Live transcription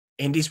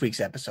In this week's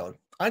episode,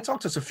 I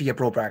talked to Sofia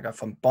Broberger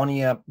from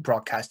Bonnier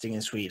Broadcasting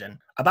in Sweden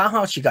about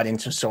how she got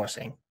into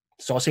sourcing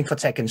for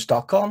tech in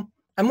Stockholm,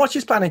 and what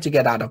she's planning to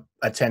get out of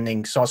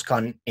attending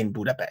Sourcecon in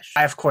Budapest.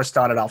 I, of course,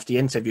 started off the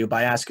interview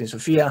by asking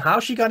Sofia how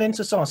she got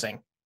into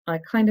sourcing. I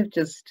kind of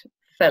just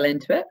fell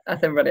into it, as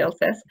everybody else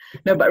says.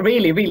 No, but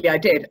really, I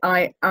did.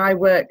 I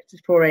worked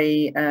for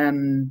a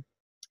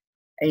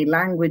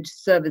language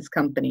service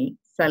company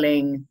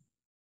selling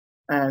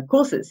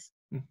courses,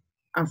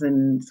 as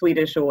in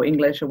Swedish or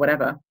English or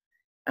whatever.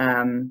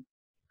 And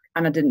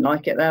I didn't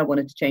like it there. I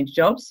wanted to change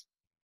jobs.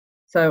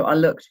 So I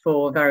looked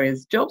for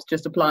various jobs,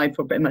 just applied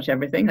for pretty much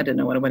everything. I didn't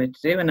know what I wanted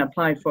to do, and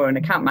applied for an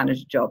account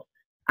manager job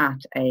at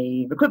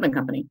a recruitment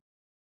company.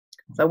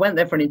 So I went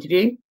there for an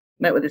interview,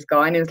 met with this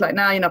guy, and he was like,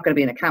 "No, you're not going to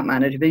be an account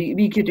manager, but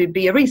you could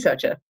be a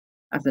researcher,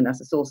 as a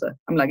sourcer."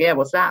 I'm like, "Yeah,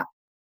 what's that?"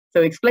 So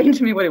he explained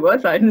to me what it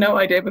was. I had no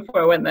idea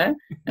before I went there.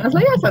 And I was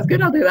like, "Yes, that's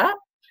good, I'll do that."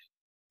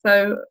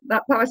 So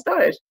that's how I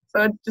started.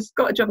 So I just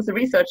got a job as a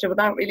researcher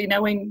without really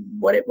knowing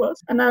what it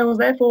was. And then I was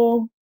there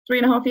for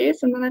 3.5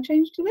 years, and then I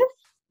changed to this.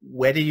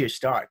 Where did you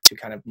start to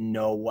kind of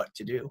know what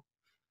to do?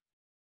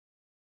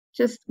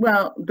 Just,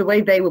 well, the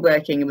way they were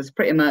working, it was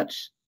pretty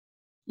much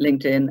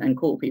LinkedIn and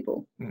call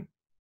people.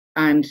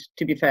 And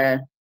to be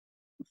fair,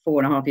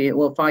 5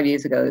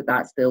 years ago,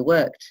 that still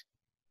worked.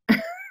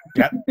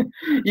 Yeah.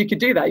 You could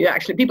do that.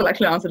 People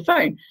actually answered the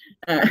phone.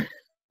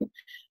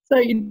 So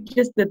you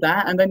just did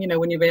that. And then,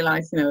 when you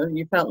realize,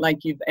 you felt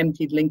like you've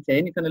emptied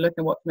LinkedIn, you're kind of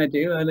looking, what can I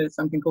do? Oh, there's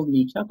something called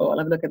Meetup, or I'll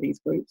have a look at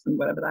these groups and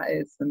whatever that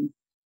is. And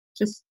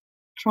just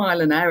trial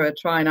and error,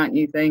 trying out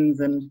new things.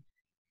 And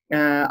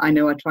I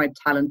know I tried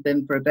Talent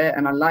Bin for a bit,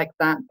 and I liked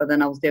that, but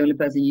then I was the only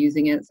person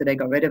using it, so they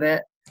got rid of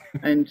it.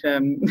 And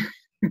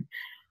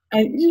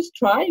just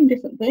trying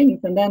different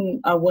things. And then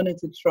I wanted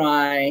to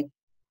try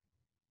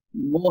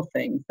more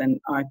things.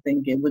 And I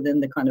think within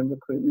the kind of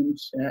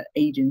recruitment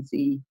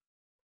agency,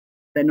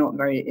 they're not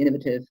very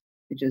innovative.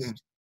 They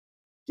just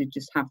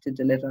have to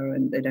deliver,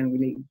 and they don't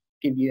really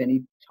give you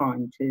any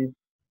time to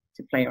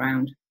play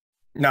around.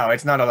 No,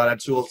 it's not a lot of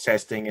tool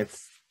testing.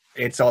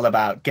 It's all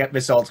about get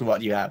results with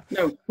what you have.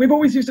 No, we've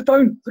always used the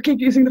phone, so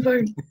keep using the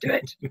phone. Do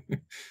it.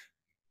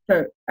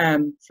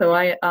 So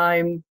I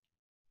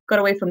got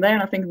away from there,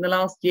 and I think in the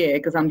last year,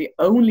 because I'm the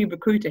only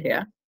recruiter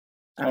here.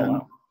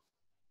 Wow.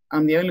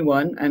 I'm the only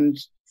one, and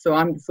so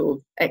I'm the sort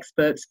of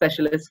expert,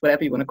 specialist,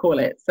 whatever you want to call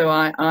it. So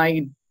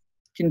I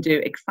can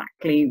do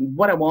exactly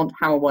what I want,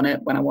 how I want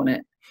it, when I want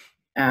it.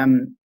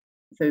 So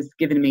it's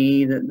given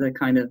me the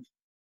kind of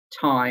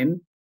time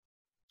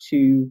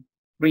to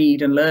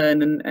read and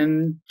learn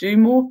and do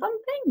more fun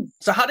things.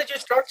 So how did you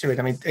structure it?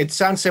 I mean, it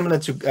sounds similar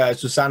to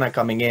Susanna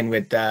coming in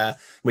with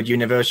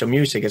Universal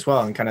Music as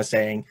well, and kind of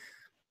saying,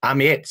 I'm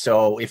it.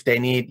 So if they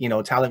need,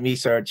 talent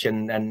research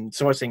and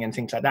sourcing and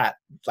things like that,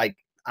 like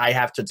I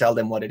have to tell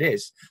them what it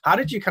is. How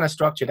did you kind of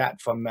structure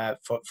that for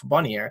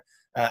Bonnier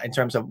in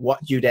terms of what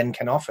you then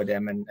can offer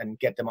them and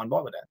get them on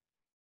board with it?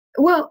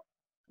 Well,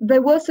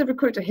 there was a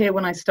recruiter here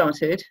when I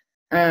started.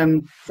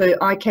 So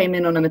I came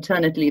in on a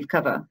maternity leave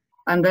cover.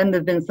 And then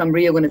there've been some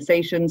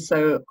reorganization,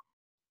 so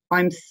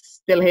I'm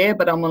still here,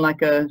 but I'm on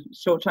like a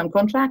short-term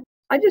contract.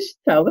 I just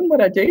tell them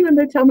what I do, and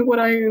they tell me what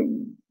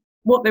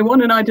they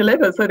want, and I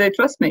deliver, so they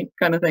trust me,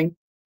 kind of thing.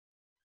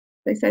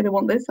 They say they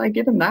want this, I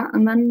give them that,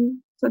 and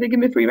then so they give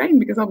me free rein,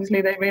 because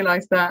obviously they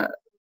realise that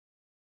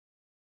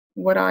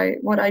what I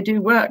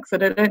do works, so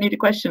they don't need to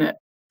question it.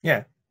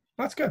 Yeah,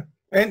 that's good.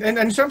 And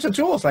in terms of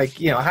tools, like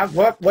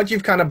what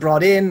you've kind of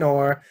brought in,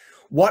 or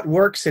what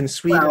works in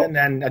Sweden,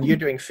 and you're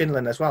doing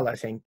Finland as well, I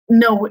think.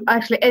 No,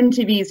 actually,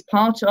 MTV is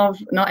part of,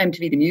 not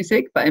MTV the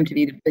music, but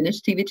MTV the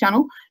Finnish TV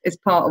channel is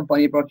part of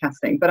Bonnier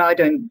Broadcasting. But I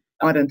don't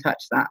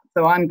touch that.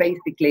 So I'm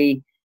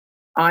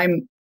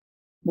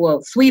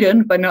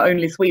Sweden, but not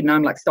only Sweden.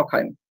 I'm like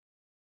Stockholm.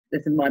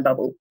 This is my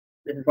bubble.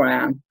 This is where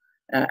I am.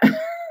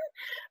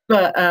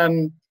 But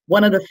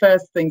one of the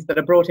first things that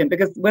I brought in,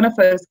 because when I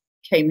first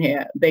came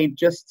here, they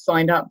just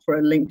signed up for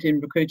a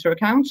LinkedIn recruiter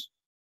account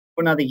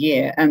for another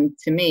year. And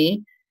to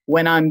me,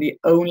 when I'm the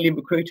only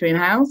recruiter in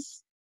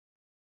house,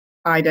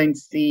 I don't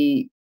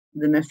see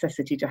the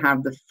necessity to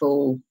have the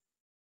full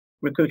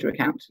recruiter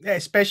account. Yeah,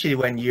 especially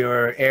when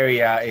your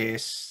area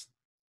is,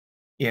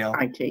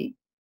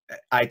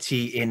 IT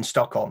in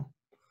Stockholm.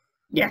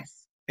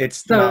 Yes.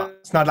 It's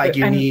not like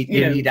you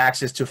need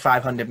access to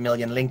 500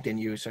 million LinkedIn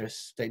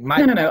users. They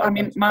might. No. I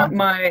mean,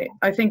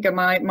 I think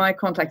my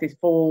contact is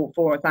 4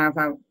 or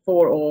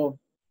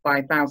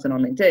 5,000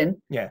 on LinkedIn.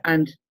 Yeah.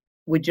 And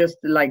with just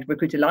like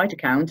Recruiter Lite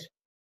account,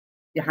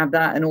 you have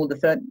that, and all the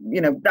third,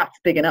 that's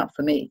big enough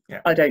for me.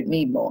 Yeah. I don't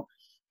need more.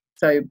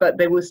 So, but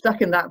they were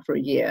stuck in that for a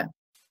year.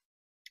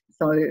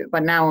 So,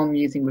 but now I'm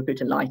using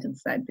Recruiter Lite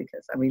instead,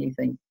 because I really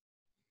think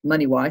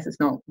money-wise, it's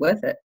not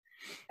worth it.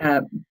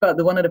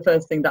 But one of the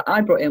first things that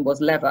I brought in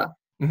was Lever,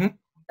 and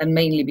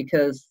mainly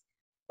because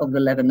of the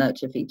Lever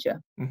Nurture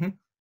feature.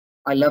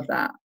 I love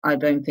that. I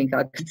don't think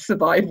I could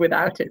survive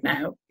without it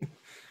now.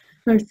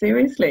 No,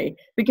 seriously,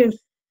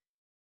 because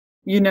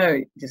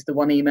just the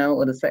one email,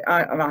 or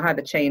I have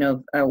a chain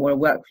of or a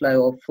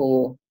workflow of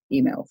 4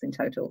 emails in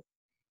total,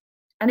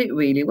 and it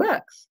really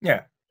works.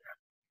 Yeah.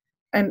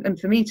 And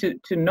for me to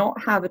not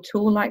have a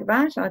tool like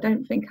that, I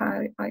don't think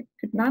I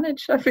could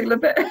manage. I feel a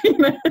bit,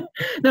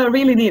 no, I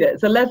really need it.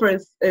 So Lever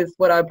is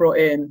what I brought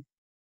in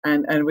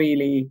and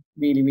really,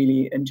 really,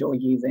 really enjoy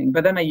using.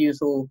 But then I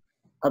use all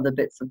other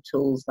bits of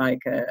tools like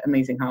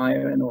Amazing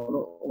Hire and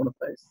all of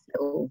those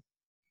little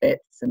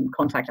bits, and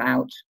Contact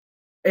Out.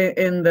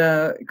 In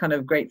the kind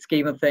of great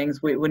scheme of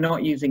things, we're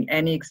not using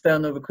any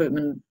external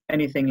recruitment,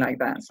 anything like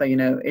that. So,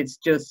 it's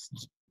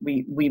just,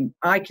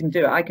 I can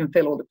do it. I can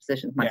fill all the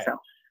positions myself.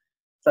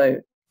 So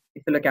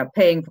if you look at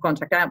paying for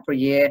Contact Out for a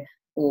year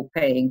or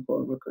paying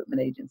for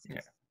recruitment agencies,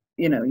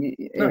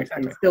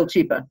 it's still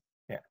cheaper.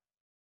 Yeah.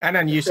 And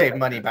then you save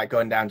money by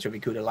going down to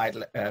Recruiter Lite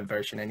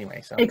version anyway.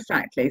 So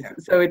exactly. Yeah.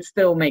 So it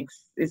still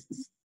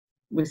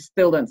we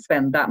still don't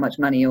spend that much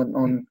money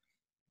on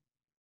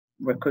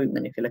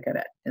recruitment if you look at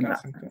it in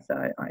that sense. So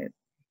I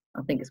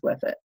think it's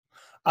worth it.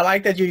 I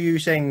like that you're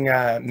using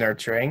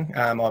nurturing.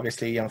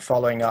 Obviously,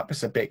 following up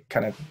is a big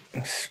kind of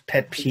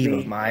pet peeve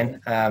of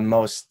mine. And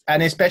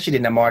especially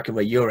in the market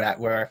where you're at,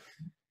 where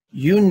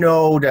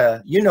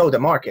the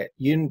market.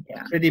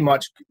 Pretty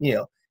much,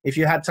 if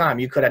you had time,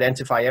 you could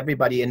identify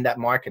everybody in that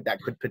market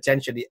that could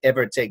potentially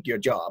ever take your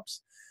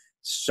jobs.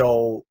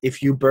 So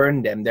if you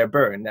burn them, they're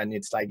burned, and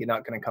it's like you're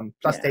not going to come.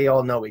 Plus, they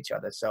all know each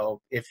other.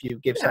 So if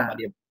you give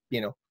somebody,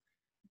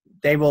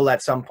 they will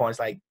at some point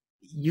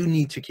you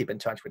need to keep in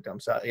touch with them.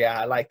 So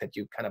I like that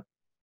you kind of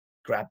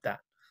grab that.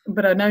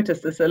 But I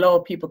noticed there's a lot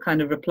of people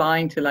kind of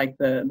replying to like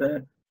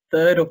the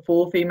third or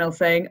fourth email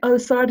saying, "Oh,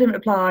 sorry, I didn't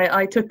reply.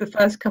 I took the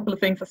first couple of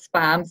things as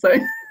spam." So,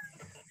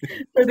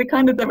 so they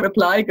kind of don't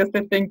reply because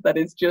they think that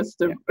it's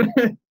just a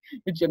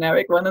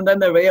generic one, and then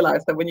they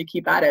realize that when you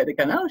keep at it, they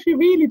go, "Oh, she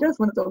really does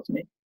want to talk to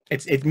me."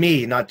 It's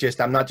me, I'm not just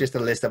a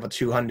list of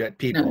 200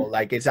 people. No,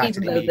 like it's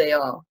actually even though me. They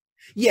are.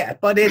 Yeah,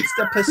 but it's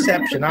the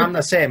perception. I'm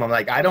the same. I'm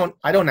like, I don't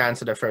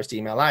answer the first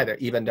email either,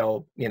 even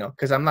though,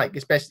 because I'm like,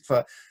 especially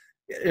for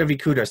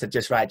recruiters that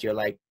just write you,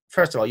 like,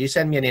 first of all, you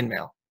send me an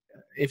email.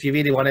 If you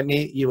really wanted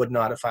me, you would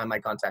know how to find my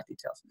contact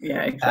details.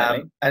 Yeah,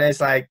 exactly. And it's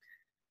like,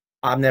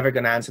 I'm never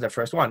going to answer the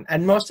first one.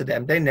 And most of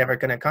them, they're never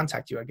going to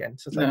contact you again.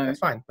 So it's like, that's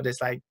fine. But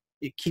it's like,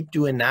 you keep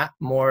doing that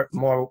more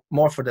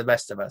for the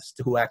rest of us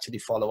who actually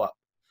follow up.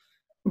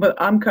 But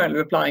I'm currently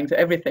replying to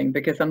everything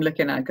because I'm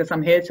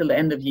here till the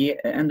end of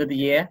the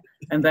year,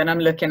 and then I'm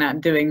looking at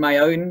doing my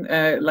own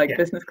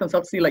business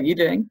consultancy like you're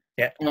doing.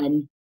 Yeah.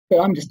 So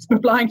I'm just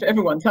replying to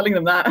everyone, telling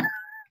them that.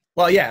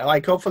 Well, yeah,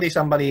 like hopefully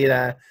somebody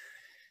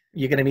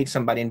you're going to meet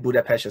somebody in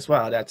Budapest as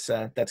well. That's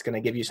going to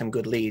give you some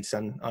good leads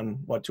on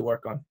what to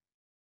work on.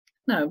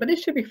 No, but it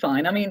should be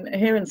fine. I mean,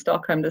 here in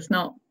Stockholm, there's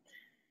not.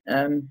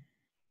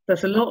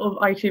 There's a lot of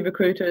IT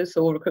recruiters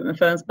or recruitment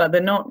firms, but they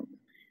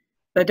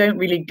don't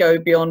really go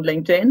beyond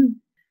LinkedIn.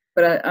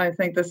 But I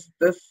think there's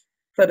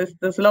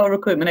a lot of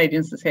recruitment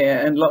agencies here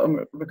and a lot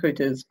of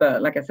recruiters.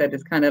 But like I said,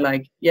 it's kind of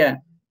like,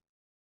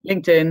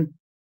 LinkedIn,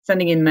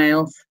 sending in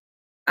mails,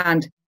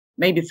 and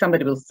maybe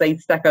somebody will say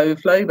Stack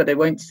Overflow, but they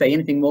won't say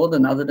anything more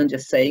other than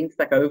just saying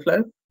Stack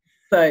Overflow.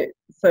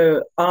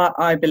 So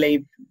I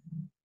believe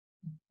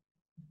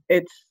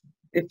if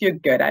you're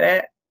good at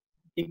it,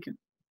 you can,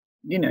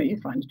 you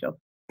find a job.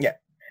 Yeah.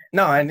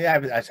 No, and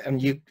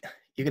you're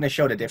going to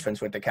show the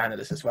difference with the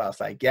candidates as well. It's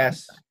like,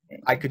 yes,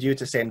 I could use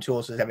the same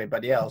tools as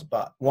everybody else,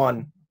 but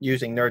one,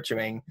 using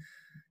nurturing,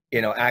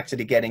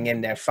 actually getting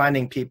in there,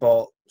 finding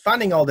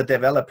all the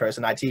developers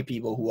and IT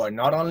people who are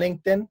not on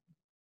LinkedIn,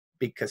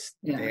 because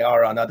they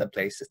are on other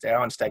places. They're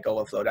on Stack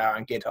Overflow, they're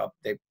on GitHub.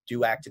 They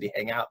do actually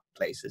hang out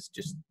places.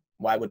 Just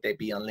why would they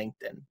be on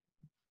LinkedIn?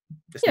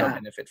 There's no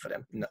benefit for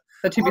them. No.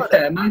 But to be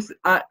fair,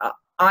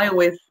 I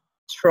always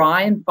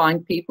try and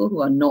find people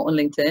who are not on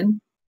LinkedIn.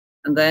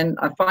 And then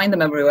I find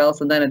them everywhere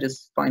else, and then I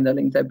just find their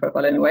LinkedIn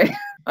profile anyway.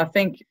 I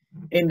think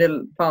in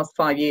the past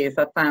 5 years,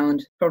 I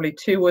found probably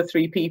 2 or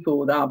 3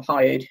 people that I've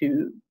hired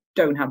who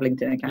don't have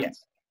LinkedIn accounts.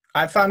 Yes.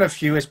 I found a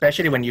few,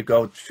 especially when you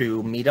go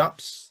to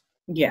meetups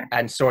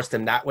and source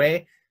them that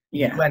way.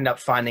 You end up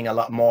finding a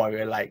lot more.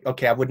 You're like,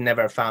 okay, I would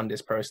never have found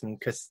this person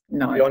because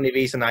the only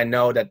reason I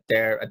know that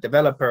they're a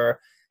developer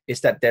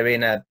is that they're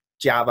in a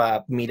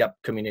Java meetup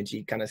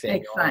community kind of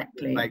thing.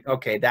 Exactly. Like,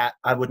 okay, that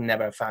I would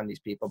never have found these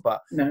people, but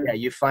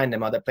you find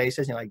them other places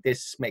and you're like,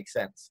 this makes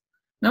sense.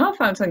 No, I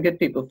found some good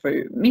people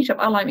through Meetup.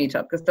 I like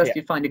Meetup because that's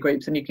you find the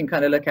groups and you can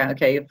kind of look at,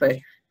 okay, if I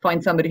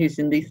find somebody who's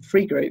in these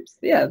 3 groups,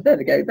 there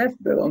we go. That's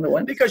the on the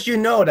one. Because you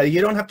know that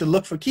you don't have to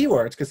look for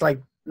keywords because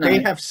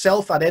they have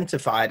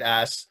self-identified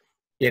as,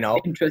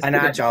 an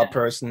agile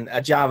person, a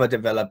Java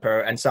developer,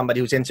 and somebody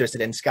who's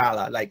interested in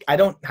Scala. Like, I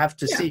don't have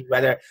to see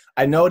whether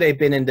I know they've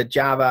been in the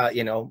Java,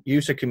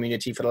 user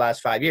community for the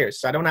last 5 years.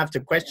 So I don't have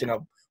to question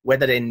of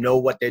whether they know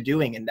what they're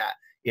doing in that,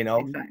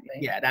 Exactly.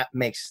 Yeah, that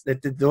makes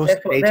those.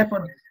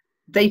 Therefore,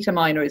 Data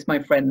Miner is my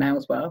friend now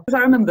as well. Because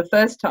I remember the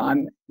first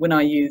time when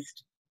I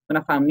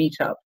found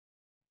Meetup,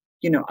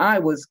 I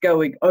was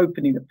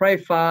opening the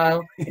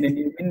profile in a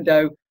new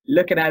window,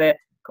 looking at it,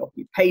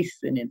 copy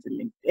pasting into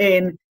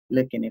LinkedIn,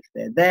 looking if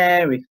they're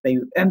there,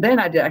 and then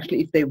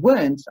if they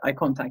weren't, I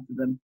contacted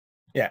them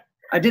Yeah.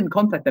 I didn't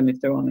contact them if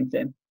they're on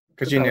LinkedIn.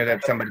 Because you knew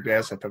that somebody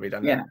else had probably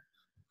done that. Yeah.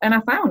 And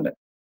I found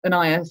an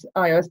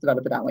iOS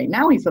developer that way.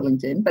 Now he's on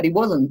LinkedIn, but he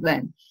wasn't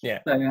then. Yeah.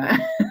 So,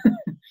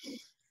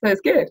 so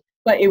it's good.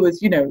 But it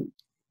was, you know,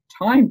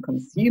 time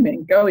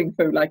consuming going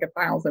through like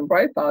 1,000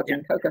 profiles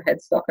in Cocoa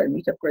Head Stockholm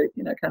meetup group,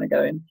 you know, kind of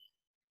going.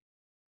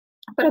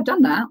 But I've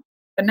done that.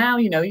 But now,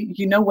 you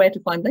know where to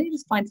find them. You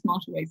just find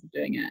smarter ways of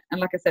doing it. And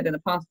like I said, in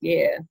the past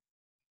year,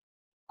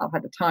 I've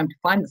had the time to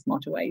find the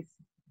smarter ways.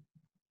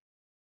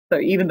 So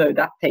even though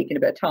that's taken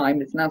a bit of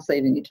time, it's now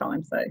saving you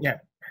time. So yeah,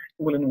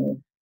 all in all,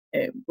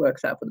 it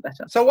works out for the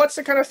better. So what's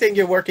the kind of thing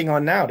you're working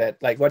on now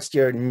that, like, what's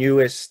your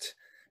newest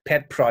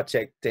pet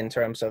project in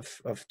terms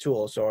of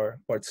tools or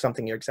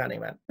something you're excited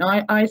about?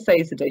 I say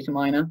it's a data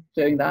miner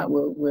doing that.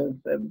 We're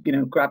you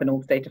know, grabbing all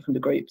the data from the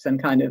groups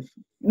and kind of,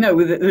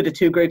 with the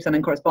two groups and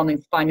then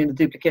corresponding, finding the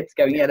duplicates,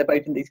 going, yeah, they're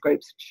both in these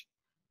groups,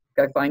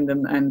 go find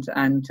them, and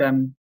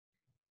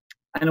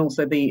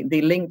also the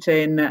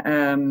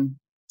LinkedIn,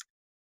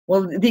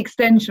 well, the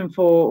extension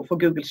for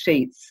Google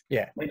Sheets.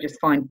 Yeah. We just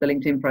find the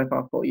LinkedIn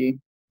profile for you,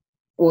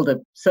 or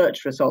the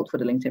search result for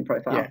the LinkedIn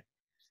profile. Yeah.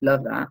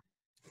 Love that.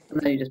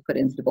 And then you just put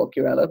it into the bulk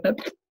URL, open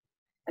it,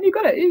 and you've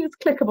got it. It's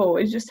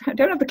clickable. It's just,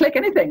 don't have to click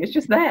anything. It's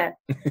just there.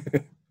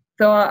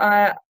 So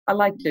I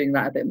like doing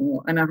that a bit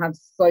more. And I have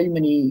so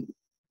many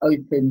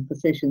open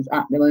positions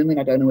at the moment.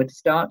 I don't know where to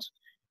start.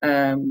 But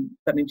I'm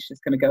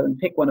just going to go and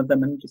pick one of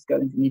them and just go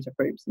into meetup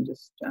groups and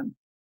just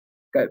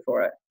go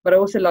for it. But I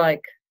also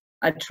like,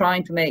 I'm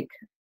trying to make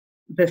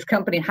this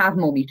company have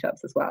more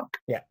meetups as well.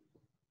 Yeah.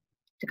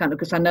 To kind of,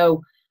 because I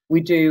know we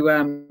do,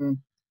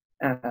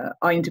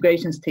 our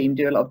integrations team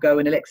do a lot of Go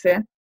and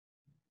Elixir.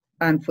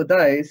 And for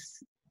those,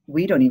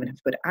 we don't even have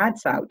to put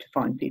ads out to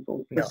find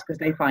people because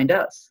they find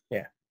us.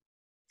 Yeah.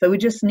 So we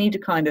just need to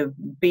kind of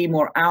be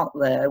more out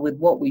there with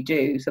what we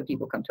do so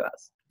people come to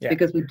us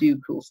because we do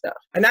cool stuff.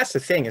 And that's the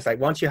thing. It's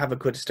like, once you have a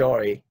good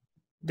story,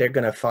 they're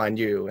going to find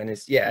you. And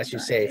it's, as you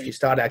say, if you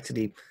start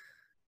actually,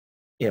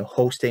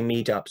 hosting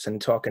meetups and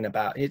talking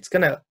about, it's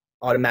going to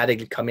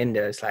automatically come in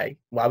there. It's like,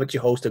 why would you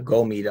host a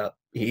Go meetup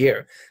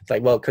here? It's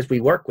like, well, because we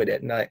work with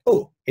it. And like,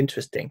 oh,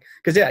 interesting.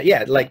 Because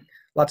like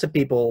lots of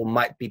people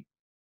might be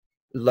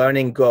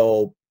learning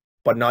Go,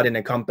 but not in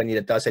a company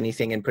that does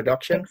anything in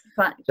production.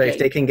 Exactly. So if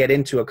they can get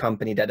into a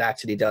company that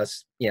actually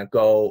does,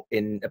 Go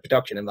in a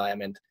production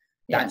environment,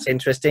 that's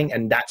interesting.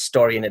 And that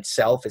story in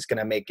itself is going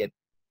to make it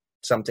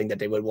something that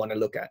they would want to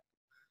look at.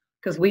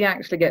 Because we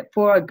actually get,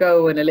 for our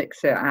Go and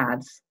Elixir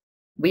ads,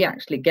 we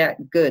actually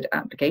get good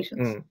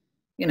applications.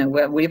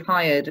 Where we've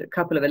hired a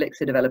couple of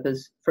Elixir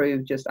developers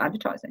through just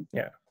advertising.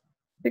 Yeah.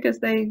 Because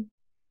they're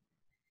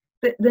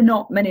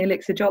not many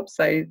Elixir jobs,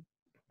 so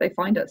they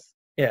find us.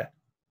 Yeah.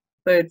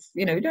 So it's,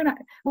 you don't have,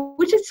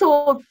 which is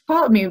sort of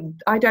part of me,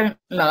 I don't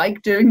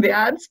like doing the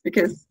ads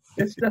because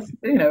it's just,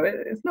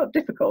 it's not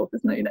difficult.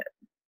 It's not,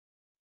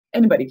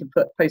 anybody can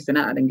post an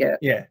ad and get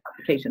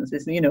applications.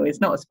 It's,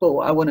 it's not a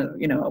sport. I want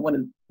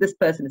to, this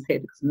person is here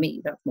because of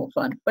me. That's more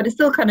fun. But it's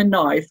still kind of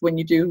nice when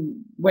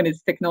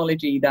it's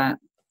technology that's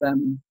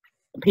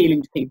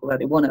appealing to people that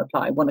they want to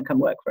apply, want to come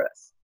work for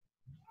us.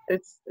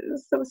 It's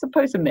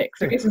supposed to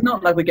mix. I guess it's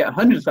not like we get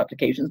hundreds of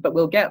applications, but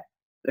we'll get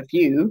a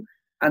few.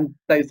 And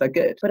those are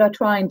good. But I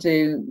try and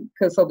do,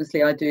 because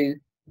obviously I do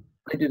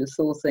the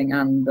sourcing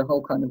and the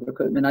whole kind of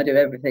recruitment. I do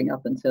everything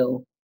up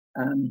until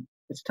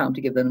it's time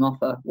to give them an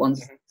offer.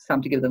 Once it's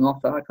time to give them an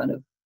offer, I kind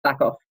of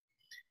back off.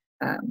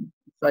 So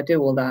I do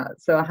all that.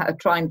 So I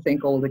try and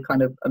think all the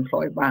kind of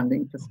employee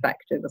branding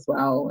perspective as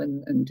well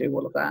and do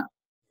all of that.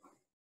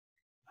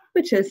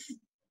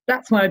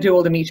 That's when I do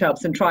all the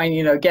meetups and try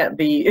and, get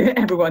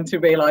everyone to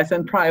realize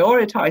and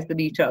prioritize the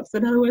meetups.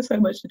 And there's so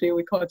much to do,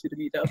 we can't do the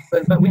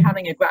meetups. But we're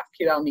having a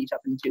GraphQL meetup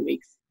in 2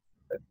 weeks.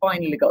 So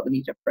finally got the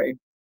meetup through.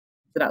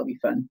 So that'll be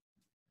fun.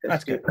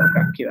 That's good.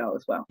 GraphQL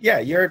as well. Yeah,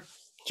 you're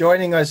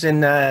joining us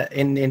in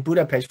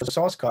Budapest for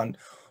Sourcecon.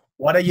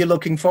 What are you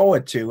looking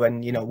forward to?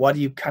 And what are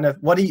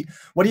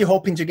you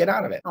hoping to get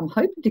out of it? I'm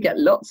hoping to get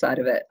lots out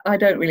of it. I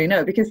don't really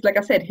know because, like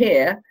I said,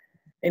 here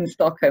in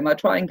Stockholm, I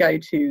try and go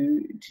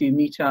to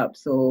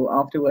meetups or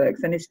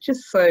afterworks, and it's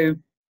just so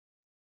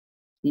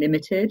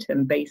limited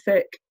and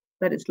basic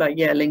that it's like,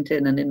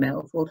 LinkedIn and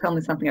emails. Well, tell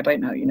me something I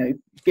don't know.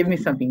 Give me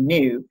something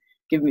new.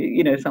 Give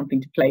me,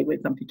 something to play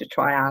with, something to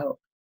try out.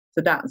 So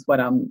that's what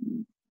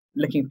I'm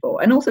looking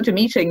for, and also to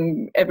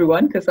meeting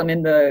everyone because I'm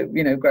in the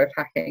growth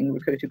hacking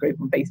recruiter group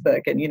on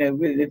Facebook, and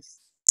it's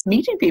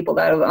meeting people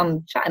that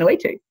I'm chatting away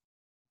to,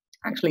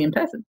 actually in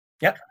person.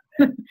 Yeah.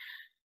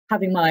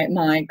 Having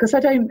my because I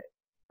don't.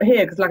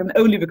 Here, because like I'm the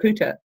only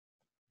recruiter,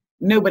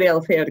 nobody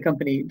else here at the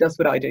company does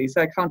what I do, so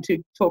I can't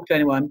talk to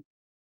anyone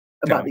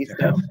about these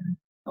stuff.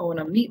 I want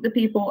to meet the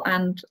people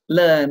and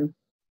learn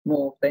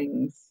more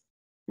things.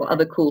 What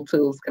other cool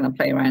tools can I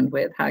play around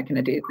with? How can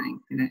I do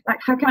things? Like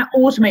how can I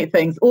automate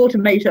things?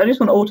 I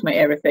just want to automate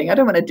everything. I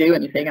don't want to do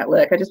anything at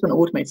work. I just want to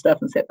automate stuff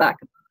and sit back.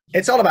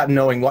 It's all about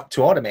knowing what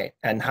to automate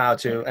and how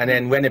to, and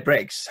then when it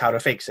breaks, how to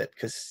fix it.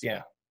 Because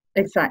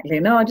Exactly.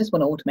 No, I just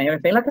want to automate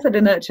everything. Like I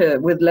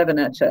said, with Lever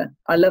Nurture,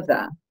 I love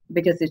that.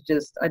 because it's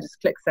just, I just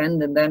click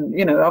send, and then,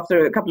 you know,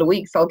 after a couple of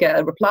weeks, I'll get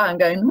a reply and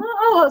going,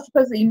 oh, I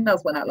suppose the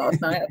emails went out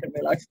last night. I didn't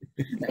realize.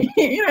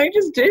 You know,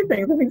 just do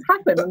things, and things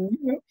happen. And,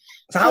 you know.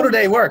 So how do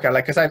they work?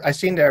 Like, because I've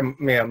seen their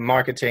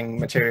marketing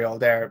material,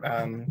 their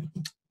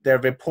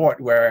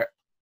report where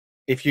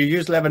if you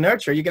use Love and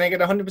Nurture, you're going to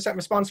get 100%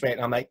 response rate.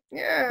 And I'm like,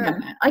 yeah.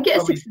 No, I get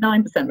a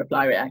 69%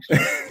 reply rate, actually.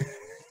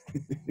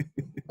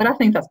 But I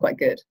think that's quite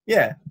good.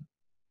 Yeah.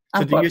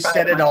 So do you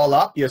set it all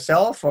up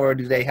yourself, or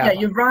do they have? Yeah,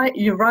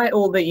 you write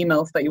all the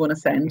emails that you want to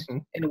send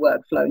in a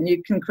workflow, and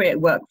you can create a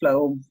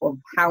workflow of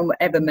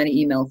however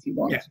many emails you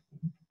want. Yeah.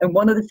 And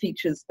one of the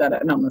features that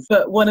are anonymous,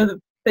 but one of the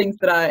things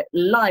that I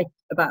like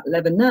about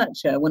Love and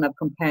Nurture when I've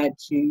compared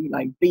to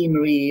like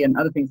Beamery and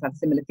other things that have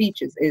similar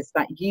features is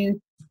that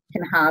you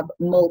can have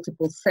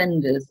multiple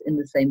senders in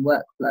the same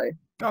workflow.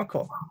 Oh,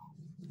 cool.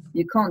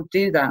 You can't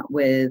do that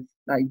with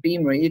like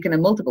Beamery. You can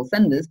have multiple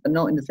senders, but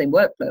not in the same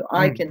workflow.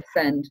 I can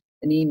send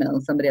an email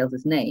in somebody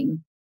else's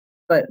name,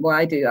 but what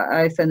I do,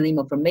 I send an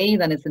email from me,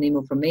 then it's an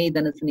email from me,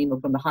 then it's an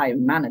email from the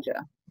hiring manager.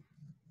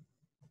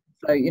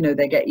 So, you know,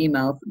 they get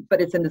emails,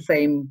 but it's in the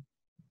same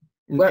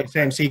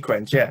same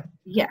sequence. Yeah.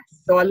 Yes.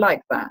 So I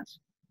like that.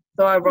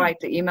 So I write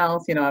the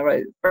emails, you know, I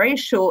write very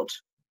short,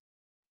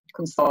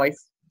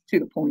 concise, to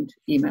the point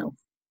emails,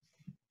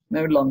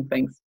 no long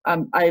things.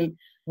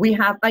 We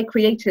have a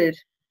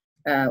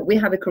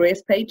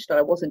careers page that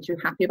I wasn't too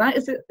happy about.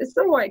 It's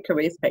the right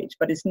careers page,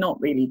 but it's not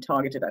really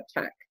targeted at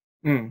tech.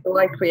 So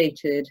I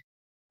created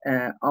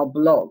our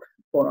blog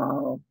for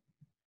our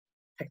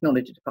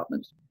technology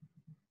department,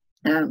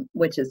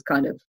 which is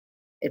kind of,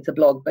 it's a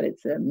blog, but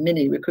it's a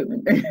mini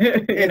recruitment.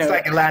 It's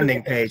like a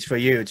landing page for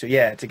you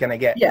to kind of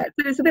get. Yeah,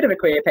 so it's a bit of a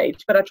career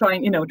page, but I try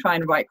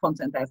and write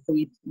content there. So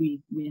we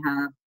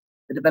have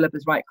the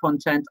developers write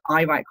content,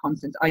 I write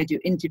content, I do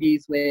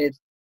interviews with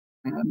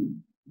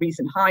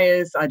recent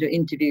hires, I do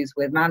interviews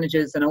with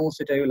managers, and I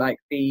also do like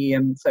the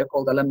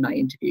so-called alumni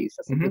interviews.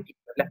 That's people who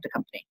have left a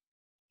company.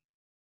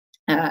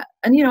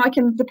 And, you know, I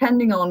can,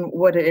 depending on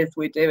what it is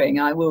we're doing,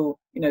 I will,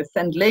 you know,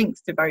 send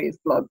links to various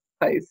blog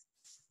posts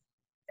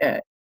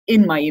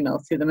in my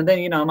emails to them. And then,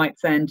 you know, I might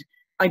send,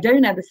 I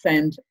don't ever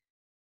send,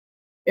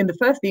 in the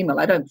first email,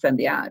 I don't send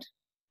the ad.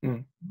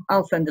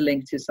 I'll send a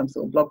link to some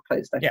sort of blog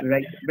post that's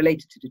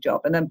related to the job.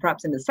 And then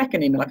perhaps in the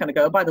second email, I kind of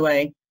go, oh, by the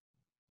way,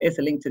 here's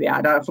a link to the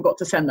ad. I forgot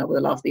to send that with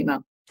the last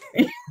email,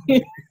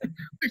 which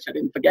I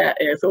didn't forget.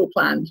 It's all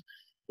planned.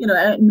 You know,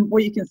 and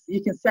what you can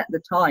set the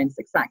times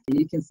exactly.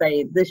 You can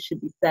say this should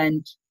be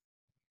sent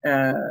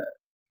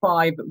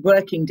 5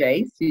 working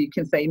days. So you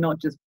can say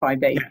not just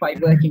 5 days, 5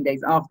 working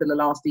days after the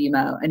last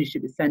email, and it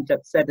should be sent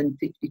at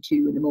 7:52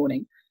 in the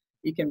morning.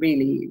 You can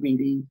really,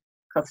 really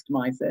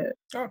customize it.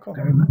 Oh, cool.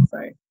 Very much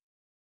so.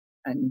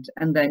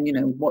 And then, you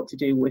know, what to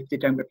do if they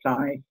don't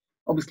reply.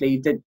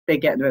 Obviously, they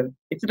get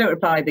if they don't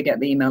reply, they get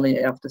the email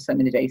after so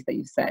many days that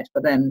you've set.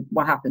 But then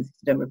what happens if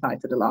they don't reply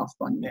to the last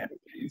one?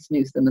 You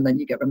snooze them, and then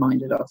you get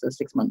reminded after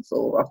 6 months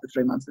or after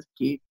 3 months.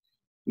 You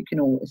can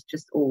all, it's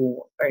just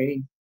all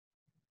very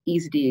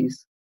easy to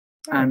use.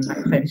 And like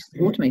I said, it's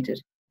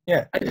automated.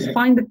 Yeah. I just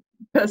find the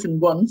person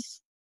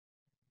once,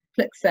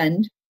 click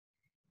send,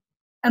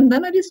 and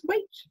then I just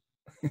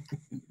wait.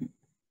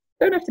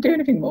 Don't have to do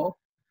anything more.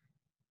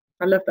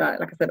 I love that.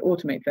 Like I said,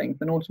 automate things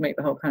and automate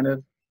the whole kind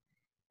of,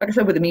 like I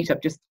said with the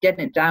meetup, just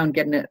getting it down,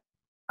 getting it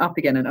up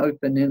again and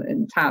open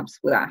in tabs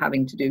without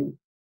having to do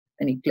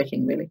any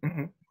clicking, really.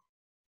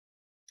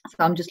 So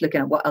I'm just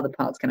looking at what other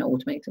parts can I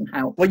automate and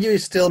how. What you're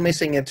still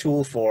missing a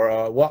tool for,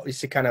 or what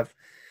is the kind of,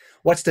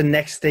 what's the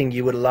next thing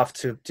you would love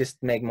to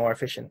just make more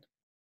efficient?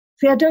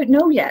 See, I don't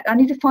know yet. I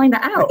need to find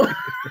that out.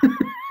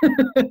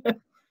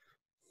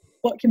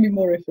 What can be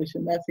more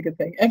efficient? That's a good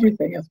thing.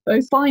 Everything, I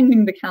suppose.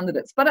 Finding the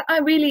candidates. But I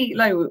really,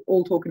 like, we're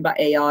all talking about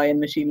AI and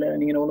machine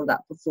learning and all of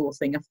that for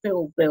sourcing. I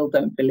still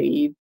don't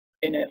believe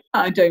in it.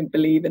 I don't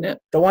believe in it.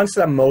 The ones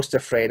that I'm most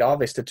afraid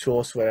of is the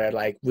tools where,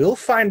 like, we'll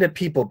find the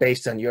people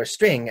based on your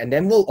string, and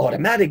then we'll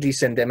automatically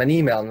send them an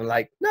email. And I'm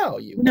like, no,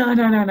 you. No.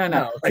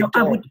 Like,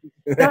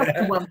 that's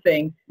the one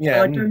thing.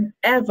 Yeah. I don't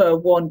ever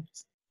want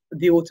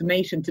the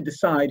automation to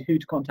decide who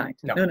to contact.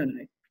 No.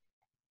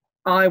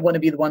 I want to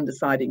be the one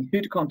deciding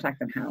who to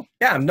contact and how.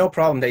 Yeah, no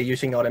problem. They're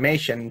using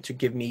automation to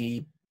give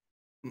me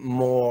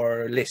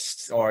more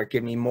lists or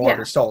give me more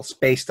results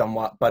based on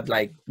what, but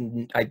like,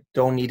 I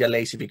don't need a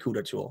lazy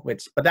recruiter tool.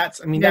 But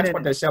that's, I mean, that's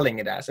what they're selling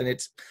it as. And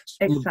it's,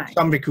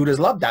 some recruiters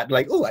love that.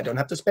 Like, oh, I don't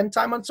have to spend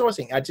time on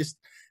sourcing.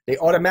 They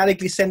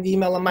automatically send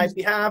email on my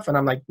behalf. And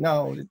I'm like,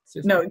 no.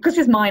 No, because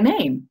it's my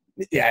name.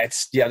 Yeah,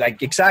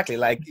 like, exactly.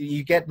 Like,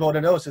 you get one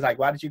of those. It's like,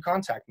 why did you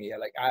contact me?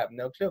 Like, I have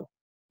no clue.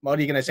 What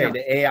are you going to say? No.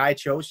 The AI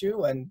chose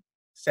you and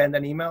send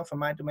an email from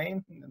my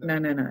domain?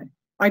 No.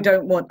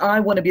 I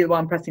want to be the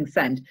one pressing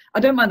send. I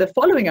don't mind the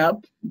following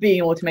up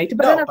being automated.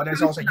 But but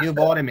there's also, you've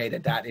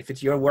automated that. If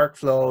it's your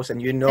workflows and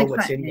you know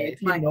what's in there,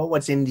 if you know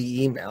what's in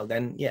the email,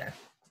 then yeah.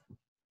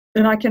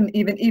 And I can,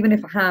 even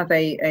if I have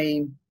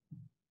a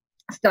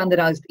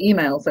standardized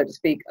email, so to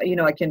speak, you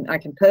know, I can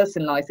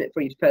personalize it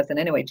for each person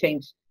anyway,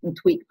 change and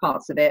tweak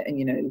parts of it and,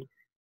 you know,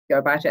 go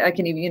about it. I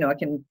can even, you know, I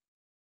can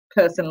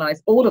personalize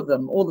all of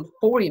them, all the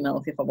 4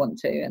 emails if I want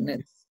to. And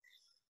it's,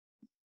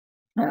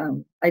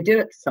 I do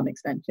it to some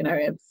extent, you know,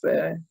 it's,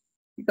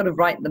 you've got to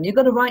write them. You've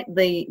got to write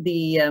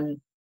the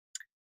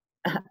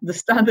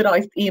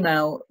standardized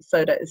email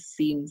so that it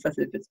seems as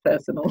if it's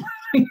personal.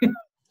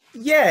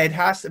 Yeah, it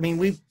has. I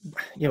mean,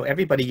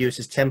 everybody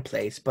uses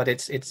templates, but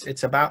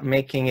it's about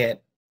making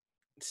it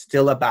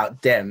still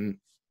about them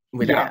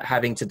without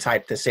having to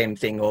type the same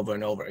thing over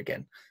and over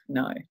again.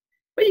 No,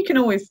 but you can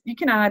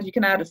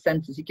add a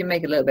sentence. You can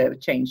make a little bit of a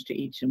change to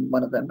each and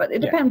one of them. But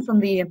it depends on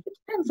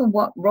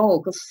what role.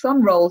 Because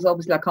some roles,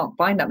 obviously, I can't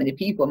find that many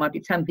people. It might be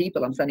 10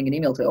 people I'm sending an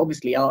email to.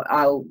 Obviously,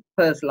 I'll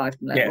personalize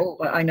them.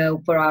 But I know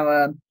for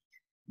our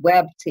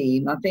web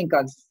team, I think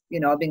I've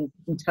been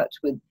in touch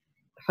with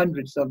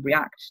hundreds of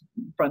React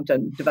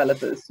front-end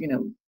developers. You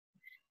know,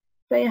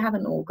 they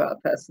haven't all got a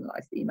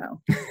personalized email.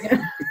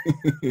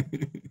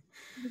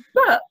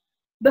 But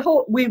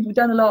we've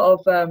done a lot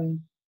of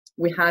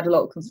we had a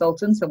lot of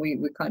consultants, and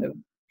we're kind of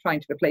trying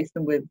to replace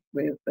them with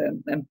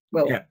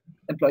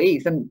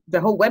employees. And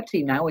the whole web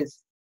team now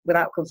is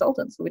without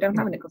consultants, so we don't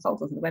have any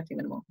consultants in the web team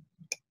anymore.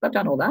 So I've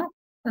done all that,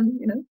 and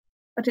you know,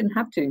 I didn't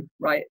have to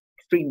write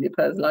extremely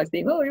personalized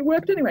email. It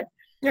worked anyway.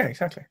 Yeah,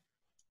 exactly.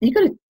 You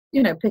got to,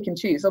 you know, pick and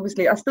choose.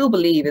 Obviously, I still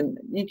believe in,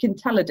 you can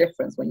tell a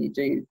difference when you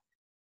do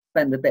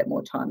spend a bit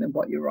more time in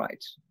what you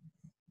write.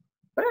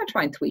 But I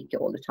try and tweak it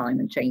all the time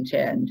and change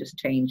it and just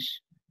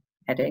change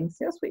headings.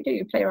 That's what you do.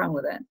 You play around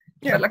with it.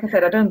 Yeah. But like I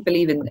said, I don't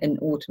believe in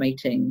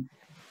automating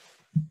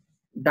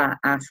that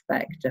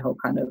aspect, the whole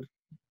kind of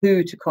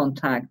who to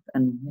contact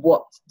and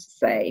what to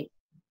say.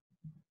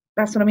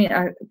 That's what I mean.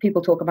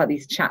 People talk about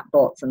these chat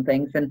bots and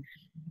things, and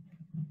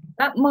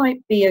that might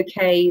be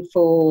okay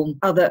for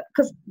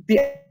because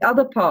the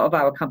other part of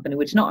our company,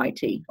 which is not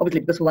IT,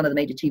 obviously because we're one of the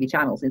major TV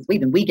channels in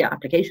Sweden, we get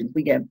applications.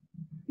 We get,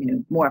 you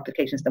know, more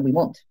applications than we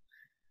want,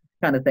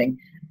 kind of thing.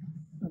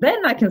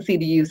 Then I can see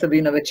the use of,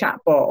 you know, a chat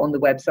bot on the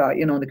website,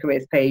 you know, on the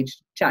careers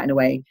page, chatting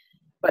away,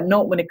 but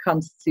not when it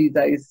comes to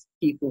those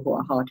people who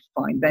are hard to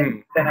find.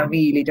 Then I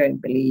really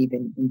don't believe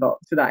in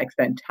bots to that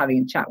extent, having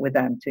a chat with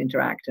them to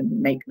interact and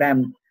make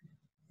them.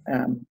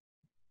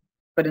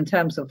 But in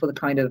terms of for the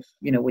kind of,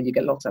 you know, when you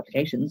get lots of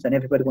applications and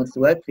everybody wants to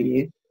work for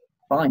you,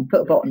 fine,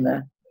 put a bot in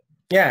there.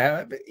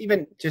 Yeah,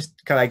 even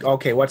just kind of like,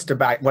 okay, what's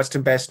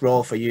the best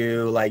role for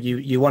you? Like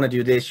you want to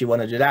do this, you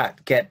want to do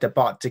that. Get the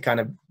bot to kind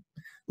of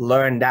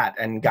learn that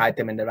and guide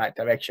them in the right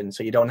direction,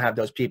 so you don't have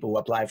those people who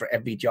apply for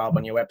every job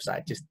on your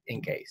website just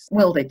in case.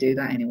 Well, they do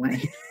that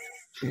anyway.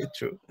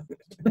 True.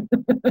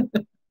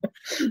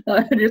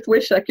 I just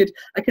wish I could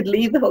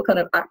leave the whole kind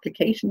of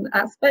application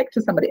aspect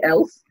to somebody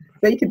else.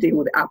 They can deal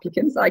with the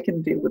applicants. I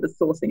can deal with the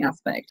sourcing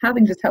aspect.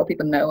 Having just help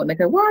people know, and they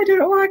go, why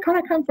can't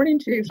I come for an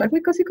interview? It's like,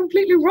 because you're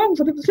completely wrong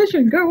for the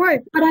position. Go away.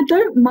 But I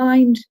don't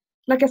mind.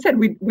 Like I said,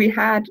 we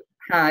had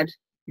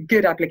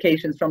good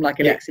applications from like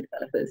Elixir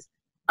developers.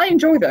 I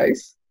enjoy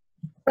those,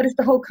 but it's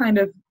the whole kind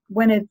of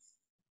when it's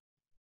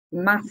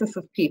masses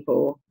of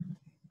people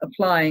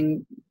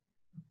applying,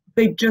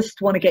 they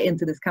just want to get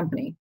into this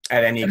company.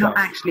 At any cost. Not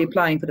actually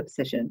applying for the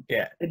position.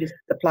 Yeah. They're just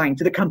applying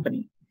to the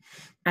company.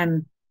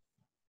 And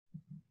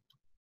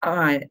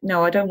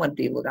no, I don't want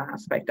to deal with that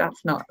aspect.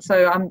 That's not.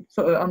 So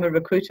I'm a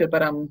recruiter,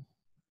 but I'm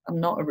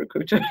not a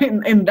recruiter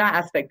in that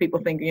aspect. People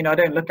think, you know, I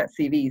don't look at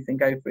CVs and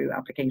go through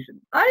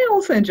applications. I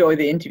also enjoy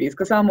the interviews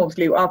because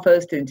obviously our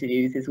first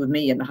interviews is with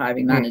me and the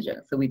hiring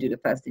manager. So we do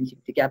the first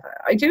interview together.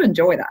 I do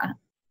enjoy that.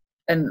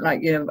 And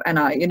like, you know, and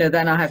I, you know,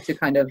 then I have to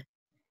kind of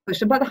push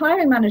them. But the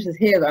hiring managers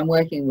here that I'm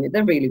working with,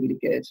 they're really, really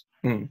good.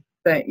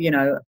 But, you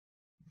know,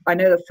 I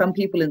know that some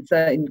people in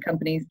certain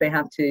companies, they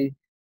have to,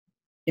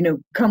 you know,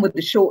 come with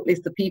the short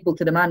list of people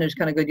to the manager,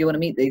 kind of go, do you want to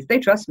meet these? They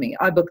trust me.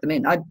 I book them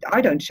in.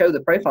 I don't show the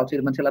profile to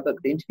them until I book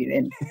the interview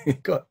in.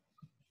 Good.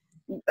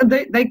 And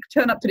they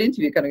turn up to the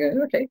interview kind of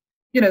go, okay.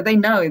 You know, they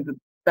know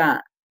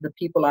that the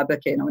people I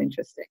book in are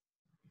interesting.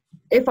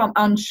 If I'm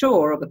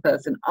unsure of a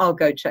person, I'll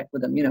go check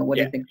with them, you know, what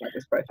do you think about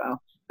this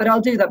profile? But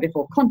I'll do that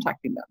before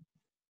contacting them.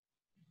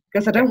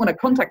 Because I don't want to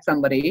contact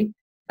somebody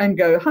and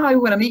go, hi, we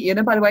want to meet you.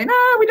 And by the way, no,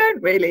 we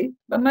don't really.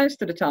 But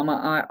most of the time,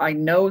 I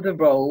know the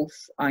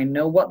roles. I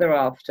know what they're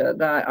after.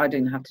 That I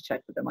didn't have to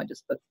check with them. I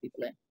just book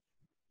people in.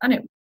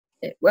 And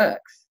it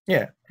works.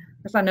 Yeah.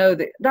 Because I know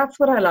that's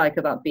what I like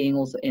about being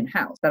also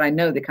in-house, that I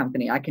know the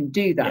company. I can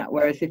do that. Yeah.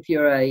 Whereas if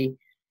you're a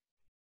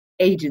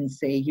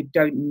agency, you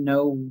don't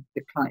know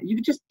the client. You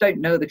just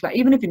don't know the client.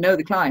 Even if you know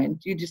the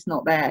client, you're just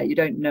not there. You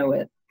don't know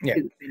it to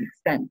the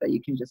extent that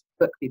you can just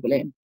book people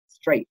in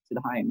straight to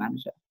the hiring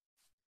manager.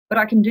 But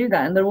I can do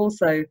that. And they're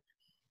also,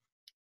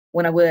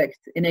 when I worked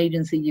in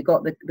agency, you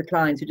got the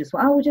clients who just,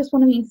 we just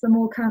want to meet some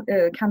more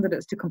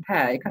candidates to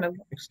compare. You kind of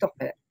stop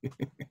it.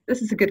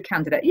 This is a good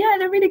candidate. Yeah,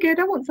 they're really good.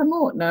 I want some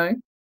more. No,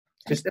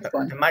 just this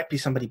one. There might be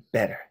somebody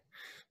better.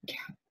 Yeah.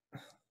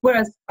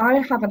 Whereas I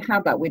haven't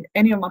had that with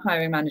any of my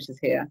hiring managers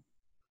here.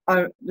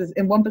 I was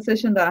in one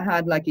position that I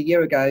had like a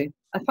year ago.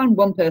 I found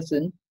one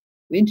person,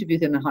 we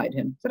interviewed him and hired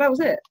him. So that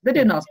was it. They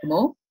didn't ask for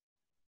more.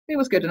 He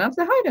was good enough,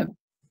 they hired him.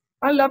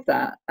 I love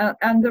that.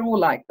 And they're all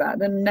like that.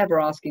 They're never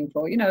asking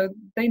for,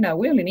 they know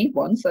we only need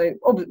one. So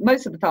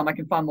most of the time I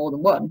can find more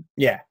than one.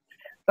 Yeah.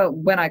 But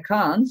when I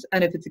can't,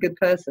 and if it's a good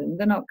person,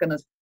 they're not going to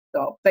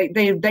stop.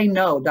 They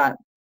know that.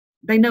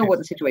 They know what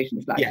the situation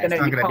is like. Yeah, it's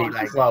not going to be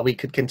like, well, we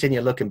could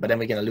continue looking, but then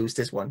we're going to lose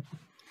this one.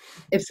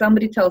 If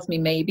somebody tells me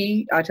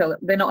maybe, I tell them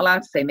they're not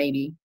allowed to say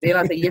maybe. They're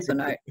allowed to say yes or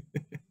no.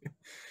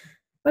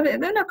 But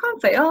then I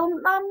can't say,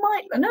 oh, I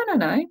might.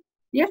 No.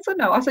 Yes or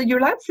no. I said, you're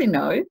allowed to say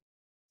no.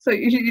 So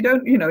you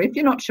don't, if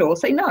you're not sure,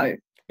 say no.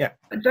 Yeah.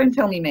 But don't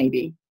tell me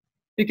maybe.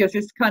 Because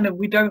it's kind of,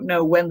 we don't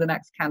know when the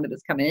next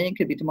candidates come in. It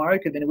could be tomorrow,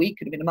 it could be in a week,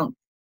 could be in a month.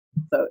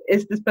 So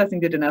is this person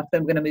good enough?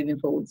 Then we're going to move in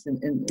forwards.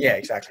 Yeah,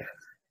 exactly.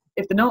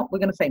 If they're not, we're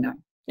going to say no.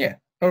 Yeah.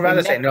 Or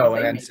rather say no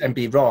and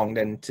be wrong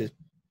than to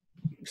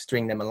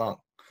string them along.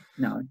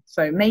 No.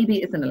 So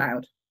maybe isn't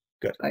allowed.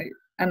 Good. So,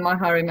 and my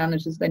hiring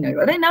managers, they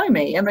know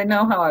me and they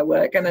know how I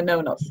work and they know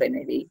not to say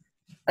maybe.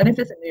 And if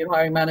it's a new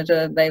hiring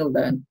manager, they'll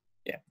learn.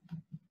 Yeah.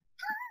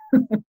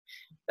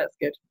 That's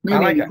good. I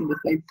like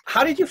that.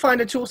 How did you find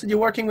the tools that you're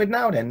working with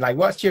now then? Like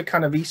what's your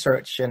kind of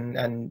research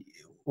and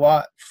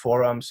what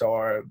forums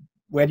or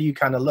where do you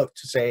kind of look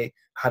to say,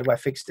 how do I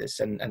fix this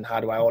and how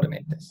do I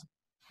automate this?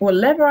 Well,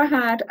 Lever I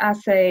had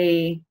as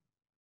I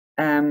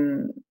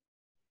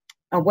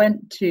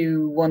went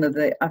to one of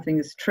the, I think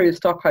it's True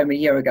Stockholm a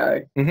year ago,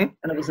 and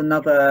there was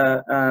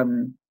another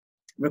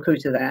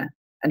recruiter there,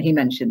 and he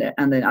mentioned it,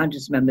 and then I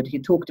just remembered he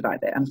talked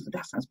about it, and I said,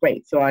 that sounds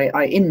great. So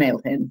I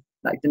emailed him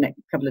like the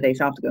next couple of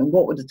days after, going,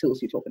 what were the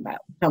tools you're talking about?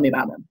 Tell me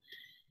about them.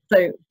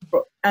 So,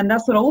 and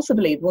that's what I also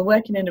believe. We're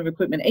working in a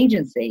recruitment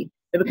agency.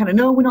 They were kind of,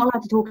 no, we're not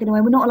allowed to talk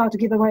anyway. We're not allowed to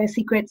give away our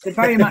secrets. They're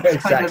very much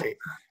exactly.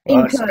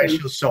 kind of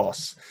special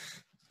sauce.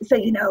 So,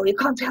 you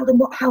can't tell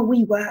them how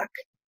we work.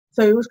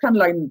 So it was kind of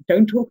like,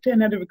 don't talk to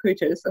any other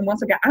recruiters. And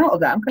once I get out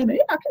of that, I'm kind of,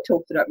 I can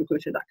talk to that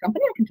recruiter, that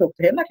company. I can talk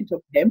to him. I can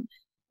talk to him.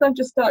 So I've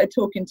just started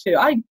talking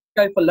I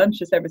go for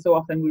lunches every so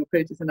often with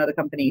recruiters and other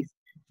companies,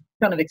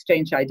 kind of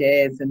exchange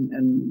ideas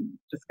and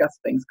discuss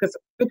things.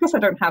 Because I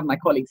don't have my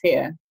colleagues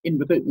here in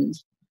recruitment,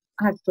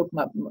 I have to talk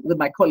with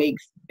my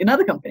colleagues in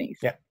other companies.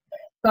 Yeah.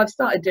 So I've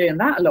started doing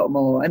that a lot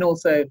more.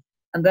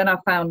 And then I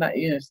found that,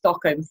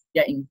 Stockholm's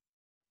getting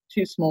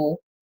too small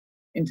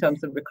in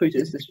terms of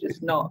recruiters. It's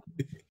just not,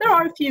 there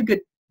are a few good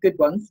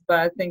ones,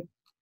 but I think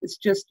it's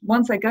just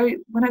when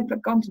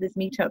I've gone to these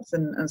meetups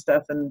and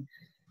stuff and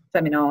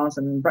seminars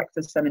and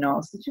breakfast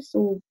seminars, it's just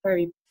all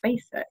very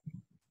basic.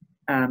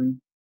 So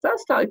I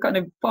started kind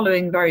of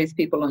following various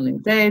people on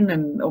LinkedIn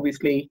and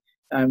obviously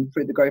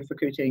through the Growth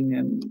Recruiting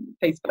and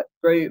Facebook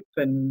group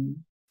and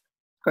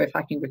Growth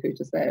Hacking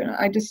recruiters there. And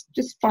I just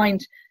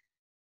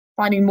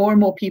finding more and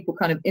more people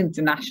kind of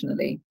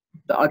internationally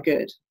that are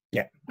good.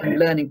 Yeah. And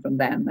learning from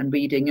them and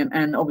reading.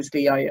 And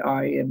obviously I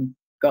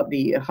got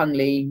the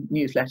Hungley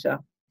newsletter,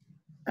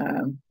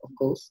 of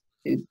course.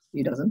 Who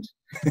doesn't?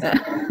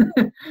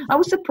 I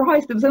was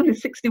surprised there was only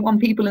 61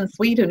 people in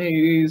Sweden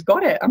who's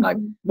got it. I'm like,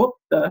 what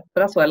the?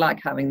 But that's why I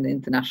like having the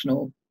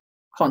international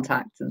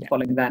contacts and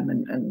following them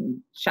and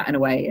chatting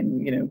away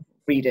and,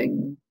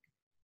 reading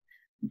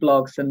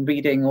blogs and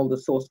reading all the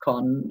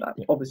Sourcecon. I've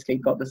obviously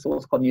got the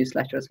Sourcecon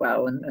newsletter as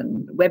well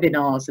and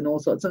webinars and all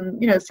sorts.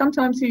 And,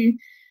 sometimes you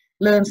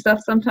learn stuff,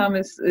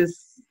 sometimes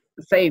is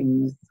the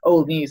same as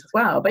old news as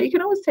well, but you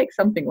can always take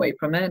something away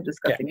from it,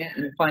 discussing it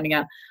and finding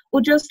out,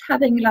 or just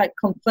having like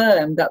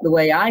confirmed that the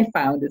way I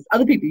found is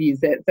other people use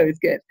it, so it's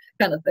good,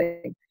 kind of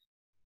thing.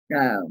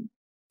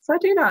 So I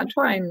do that and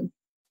try and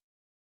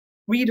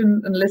read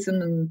and listen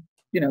and,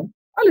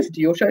 I listen to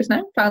your shows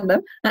now, found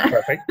them.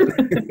 Perfect.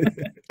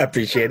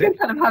 Appreciate it.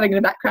 Kind of having in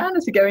the background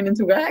as you're going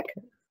into work.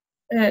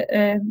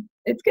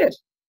 It's good.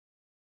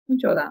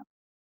 Enjoy that.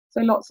 So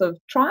lots of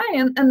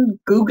trying and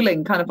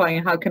Googling, kind of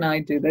finding how can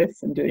I do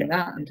this and doing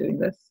that and doing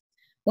this.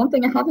 One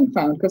thing I haven't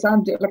found, because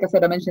like I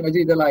said, I mentioned I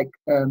do the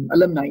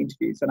alumni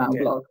interviews on our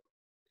blog.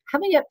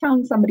 Haven't yet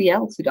found somebody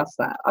else who does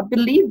that. I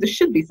believe there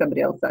should be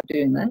somebody else that's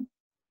doing that,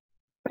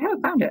 but I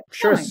haven't found it.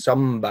 Sure,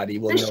 somebody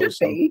will know. Should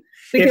be,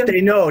 if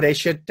they know, they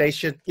should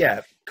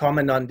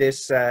comment on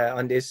this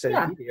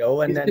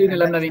video and then doing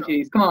alumni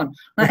interviews. Come on.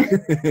 Because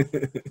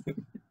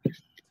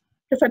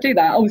I do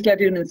that. Obviously, I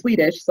do them in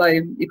Swedish, so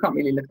you can't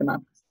really look them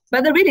up.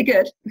 But they're really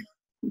good.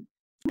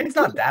 It's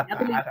not that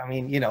bad. I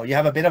mean, you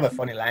have a bit of a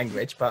funny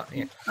language, but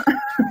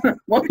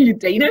What, are you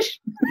Danish?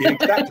 Yeah,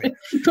 exactly.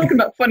 Talking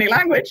about funny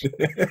language.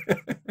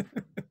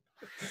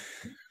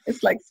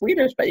 It's like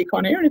Swedish, but you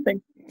can't hear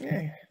anything.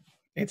 Yeah,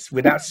 it's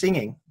without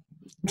singing.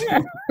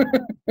 Yeah.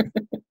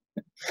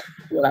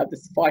 We'll have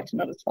this fight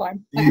another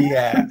time.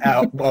 Yeah,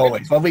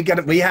 always. Well,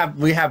 we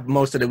have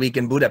most of the week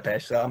in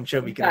Budapest, so I'm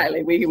sure we can.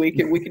 Exactly. We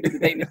can do the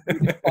Danish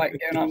fight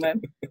going on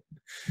then.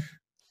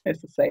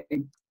 It's the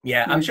same.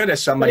 Yeah, I'm sure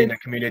there's somebody in the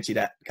community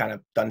that kind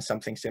of done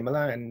something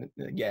similar, and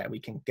we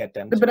can get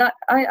them. But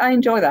I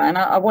enjoy that, and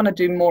I want to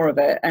do more of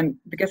it. And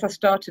because I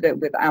started it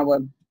with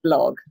our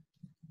blog,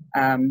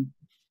 and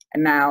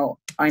now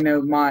I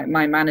know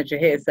my manager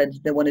here said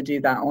they want to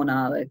do that on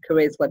our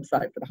careers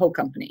website for the whole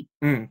company.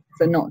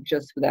 So not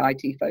just for the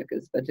IT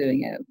focus, but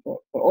doing it for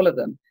all of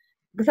them.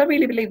 Because I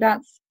really believe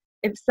that's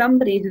if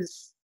somebody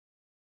who's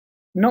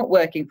not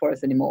working for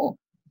us anymore,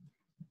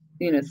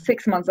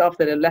 6 months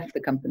after they left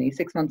the company,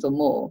 6 months or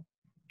more,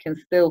 can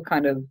still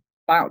kind of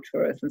vouch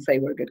for us and say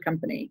we're a good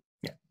company.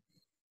 Yeah.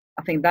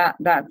 I think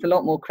that's a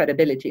lot more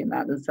credibility in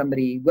that than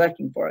somebody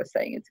working for us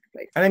saying it's a good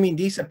place. And I mean,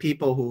 these are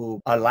people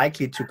who are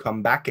likely to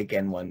come back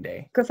again one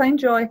day. Because I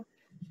enjoy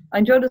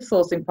the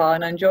sourcing part,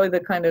 and I enjoy the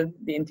kind of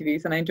the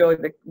interviews, and I enjoy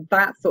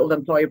that sort of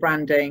employer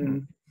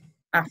branding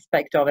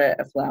aspect of it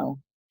as well.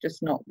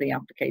 Just not the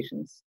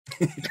applications.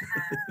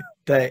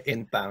 The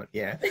inbound,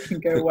 yeah. They can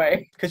go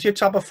away. Because you're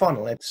top of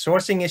funnel.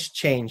 Sourcing is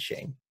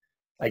changing.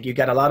 Like you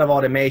get a lot of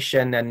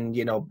automation and,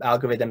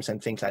 algorithms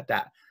and things like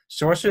that.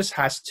 Sourcers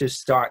has to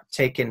start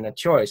taking the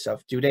choice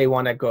of, do they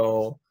want to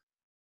go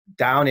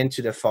down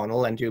into the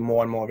funnel and do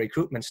more and more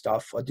recruitment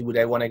stuff, or do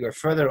they want to go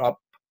further up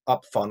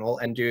funnel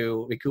and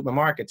do recruitment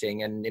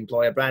marketing and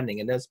employer branding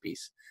and this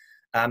piece?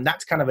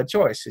 That's kind of a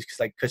choice. It's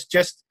like, because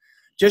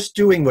just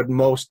doing what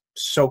most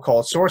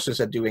so-called sources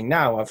are doing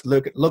now, of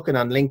looking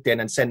on LinkedIn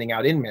and sending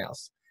out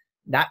emails,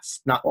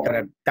 that's not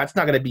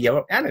gonna be,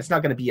 and it's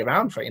not gonna be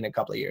around for in a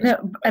couple of years.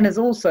 No, and it's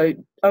also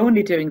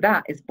only doing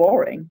that is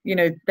boring.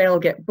 They'll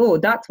get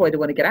bored. That's why they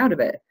want to get out of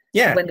it.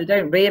 Yeah. When they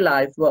don't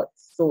realize what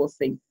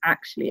sourcing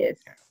actually is.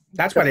 Yeah.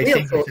 That's why they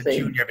think it's a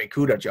junior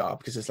recruiter job,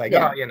 because it's like,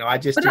 I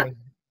just do.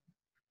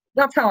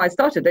 That's how I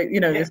started.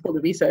 It's called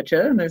a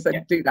researcher, and they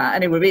said do that,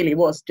 and it really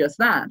was just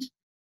that.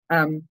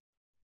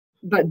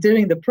 But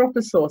doing the proper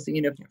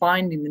sourcing,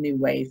 finding the new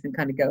ways and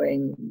kind of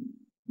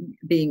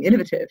being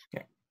innovative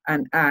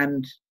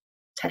and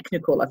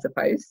technical, I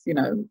suppose,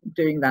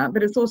 doing that.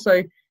 But it's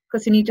also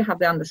because you need to have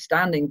the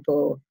understanding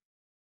for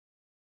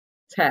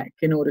tech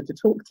in order to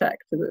talk tech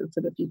to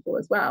the people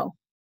as well.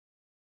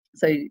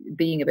 So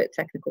being a bit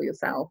technical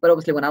yourself. But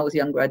obviously when I was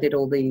younger, I did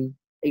all the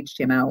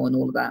HTML and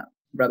all of that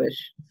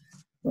rubbish.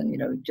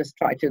 When, just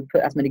try to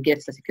put as many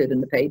GIFs as you could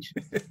in the page.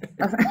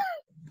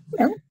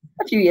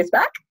 A few years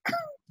back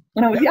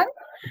when I was young.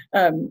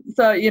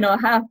 So, I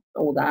have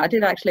all that. I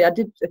did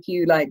a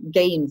few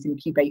games in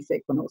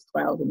QBasic when I was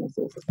 12 and all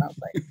sorts of stuff.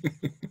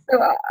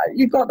 So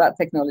you've got that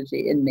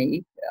technology in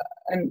me,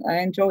 and I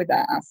enjoy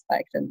that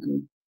aspect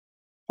and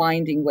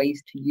finding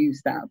ways to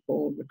use that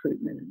for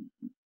recruitment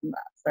and that.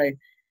 So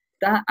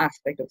that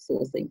aspect of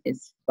sourcing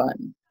is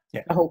fun.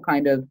 Yeah. The whole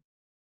kind of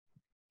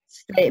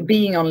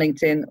being on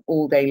LinkedIn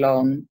all day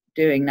long,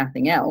 doing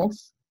nothing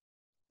else.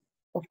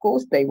 Of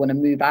course, they want to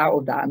move out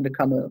of that and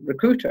become a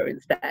recruiter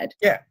instead.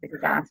 Yeah.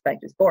 Because that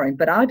aspect is boring.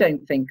 But I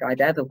don't think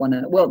I'd ever want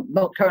to, well,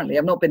 not currently,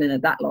 I've not been in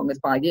it that long as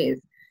 5 years,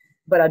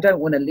 but I don't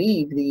want to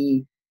leave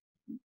the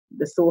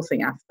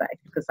sourcing aspect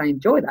because I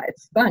enjoy that.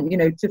 It's fun,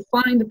 to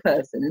find a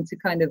person and to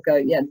kind of go,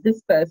 yeah,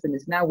 this person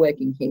is now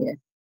working here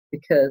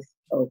because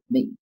of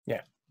me.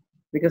 Yeah.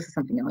 Because of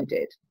something I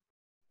did.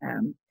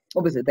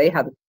 Obviously, they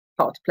have a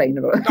part to play in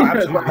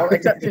as well,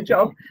 except a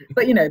job.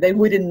 But, they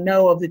wouldn't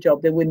know of the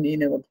job. They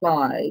wouldn't,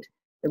 applied.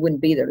 They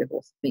wouldn't be there if it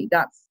wasn't me.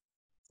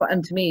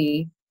 And to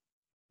me,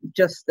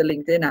 just the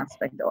LinkedIn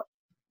aspect of it,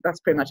 that's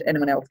pretty much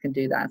anyone else can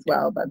do that as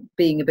well. But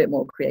being a bit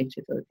more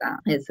creative with that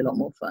is a lot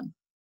more fun.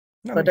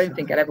 So I don't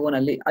think I'd ever want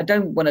to leave. I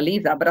don't want to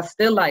leave that, but I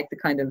still like the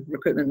kind of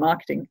recruitment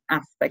marketing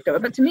aspect of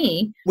it. But to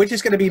me, which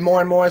is going to be more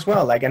and more as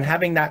well, and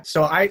having that.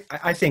 So I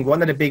think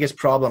one of the biggest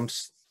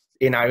problems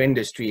in our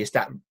industry is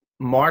that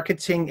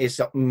marketing is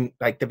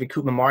the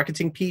recruitment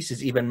marketing piece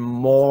is even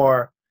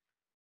more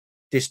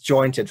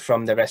disjointed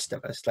from the rest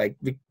of us. Like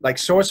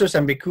sourcers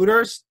and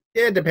recruiters,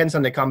 it depends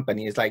on the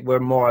company. It's we're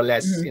more or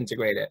less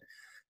integrated.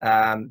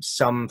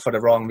 Some for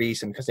the wrong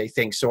reason because they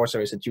think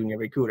sourcer is a junior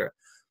recruiter.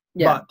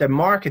 Yeah. But the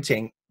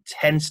marketing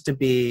tends to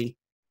be,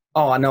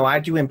 oh no, I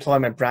do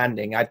employment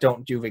branding. I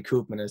don't do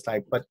recruitment. It's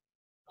but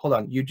hold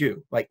on, you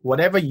do.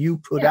 Whatever you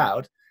put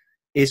out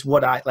is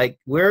what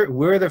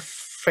we're the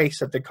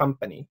face of the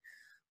company.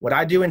 What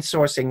I do in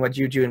sourcing, what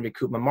you do in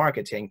recruitment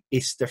marketing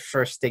is the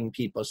first thing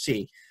people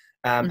see.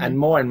 And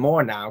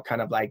more now,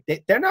 kind of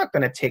they're not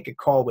going to take a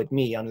call with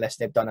me unless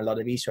they've done a lot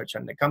of research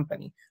on the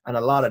company. And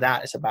a lot of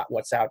that is about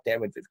what's out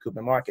there with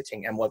recruitment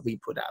marketing and what we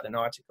put out in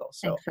articles.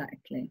 So,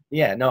 exactly.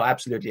 Yeah, no,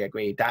 absolutely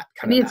agree. That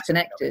kind of it's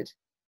connected.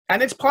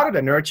 And it's part of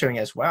the nurturing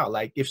as well.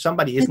 If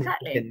somebody isn't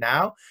in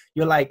now,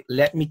 you're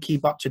let me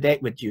keep up to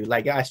date with you.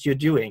 As you're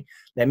doing,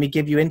 let me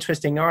give you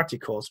interesting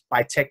articles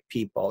by tech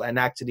people and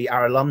actually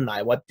our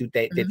alumni. What did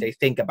they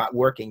think about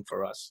working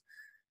for us?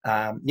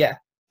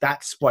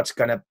 That's what's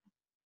going to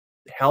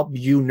help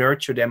you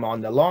nurture them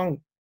on the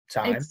long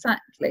time.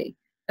 Exactly.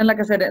 And like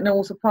I said, and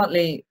also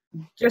partly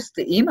just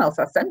the emails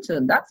I sent to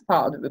them, that's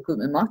part of the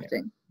recruitment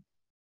marketing.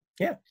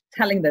 Yeah.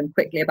 Telling them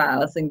quickly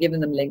about us and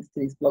giving them links to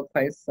these blog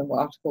posts and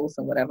articles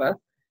and whatever.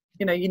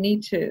 You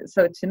need to,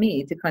 so to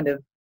me, to kind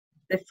of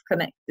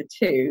disconnect the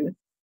two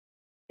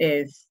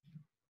it's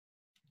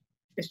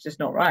just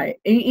not right.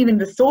 Even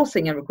the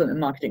sourcing and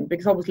recruitment marketing,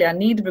 because obviously I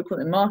need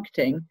recruitment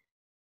marketing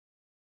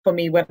for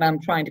me when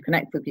I'm trying to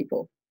connect with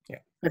people. Yeah.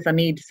 Because I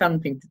need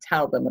something to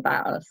tell them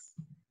about us.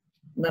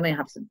 And then I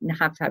have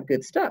to have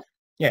good stuff.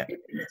 Yeah. To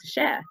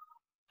share.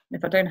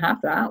 If I don't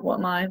have that, what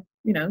am I,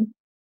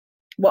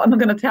 What am I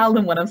going to tell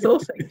them when I'm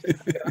sourcing?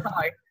 Just go,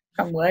 hi,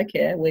 come work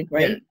here. We're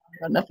great.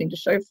 I've got nothing to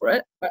show for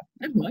it, but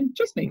never mind,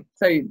 trust me.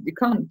 So you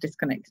can't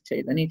disconnect the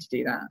two. They need to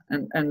do that.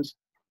 And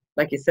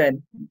like you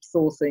said,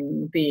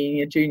 sourcing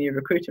being a junior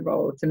recruiter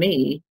role to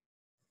me,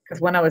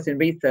 because when I was in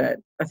research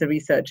as a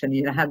researcher, and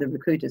you had the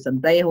recruiters,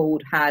 and they all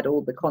had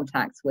all the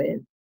contacts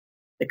with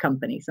the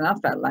companies, and I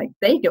felt like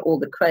they get all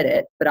the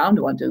credit, but I'm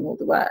the one doing all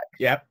the work.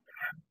 Yep.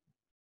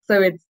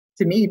 So it's,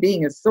 to me,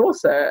 being a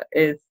sourcer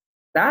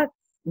that's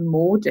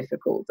more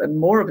difficult and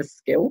more of a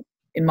skill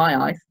in my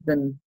eyes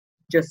than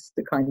just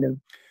the kind of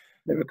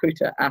the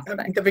recruiter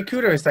aspect. The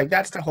recruiter is like,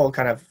 that's the whole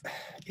kind of,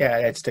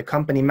 it's the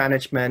company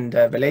management,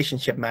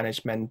 relationship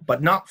management,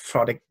 but not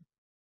for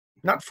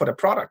the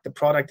product. The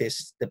product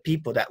is the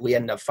people that we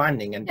end up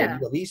finding and doing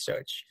the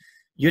research.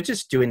 You're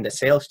just doing the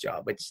sales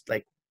job. It's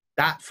like,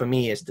 that for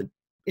me is the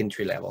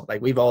entry level.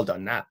 Like, we've all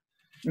done that.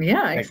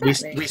 Yeah, like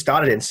exactly. We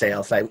started in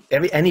sales. Like,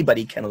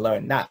 anybody can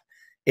learn that.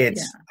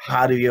 It's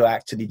how do you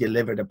actually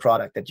deliver the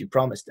product that you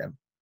promised them?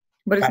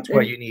 But that's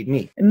where you need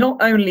me.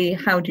 Not only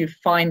how do you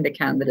find the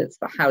candidates,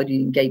 but how do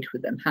you engage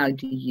with them? How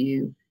do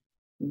you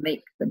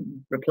make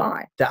them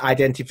reply? The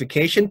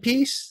identification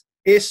piece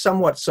is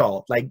somewhat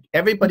solved. Like,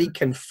 everybody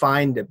can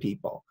find the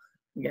people.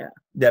 Yeah.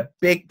 The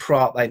big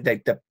problem,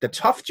 like the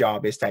tough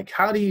job is like,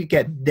 how do you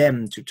get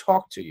them to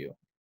talk to you?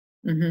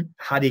 Mm-hmm.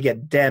 How do you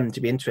get them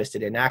to be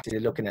interested in actually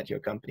looking at your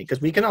company?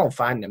 Because we can all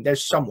find them. They're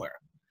somewhere.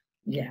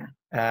 Yeah.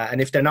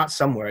 And if they're not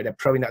somewhere, they're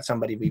probably not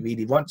somebody we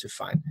really want to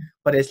find.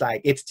 But it's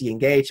like, it's the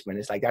engagement.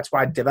 It's like, that's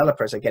why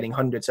developers are getting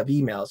hundreds of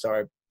emails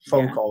or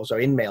phone calls or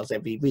emails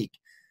every week.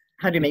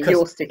 How do you make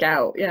yours stick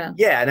out? Yeah.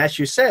 Yeah. And as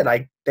you said,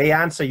 like, they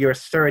answer your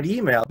third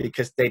email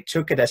because they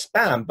took it as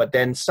spam, but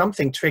then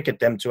something triggered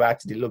them to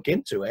actually look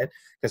into it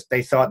because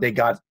they thought they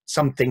got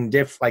something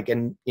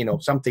different,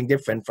 something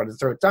different for the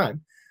third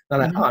time.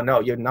 And I'm like, oh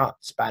no, you're not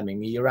spamming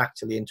me. You're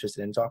actually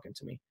interested in talking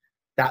to me.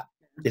 That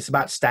it's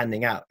about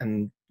standing out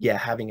and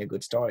having a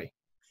good story.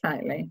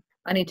 Exactly.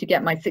 I need to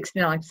get my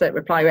 69%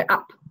 reply rate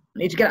up. I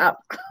need to get it up.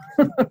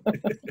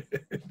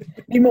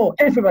 Need more,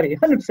 everybody,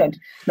 100%.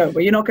 No,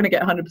 but you're not going to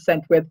get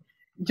 100% with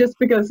just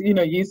because,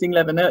 using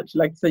Lever Nurture,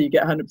 like, so you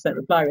get 100%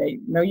 reply rate.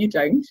 No, you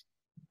don't.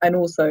 And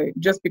also,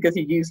 just because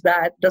you use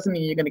that doesn't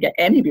mean you're going to get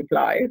any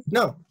replies.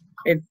 No.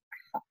 It's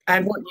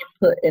what you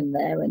put in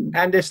there.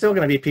 And there's still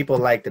going to be people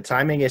like, the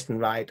timing isn't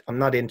right. I'm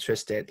not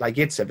interested. Like,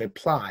 it's a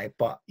reply,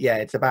 but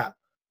it's about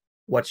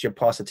what's your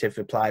positive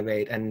reply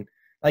rate. And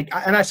like,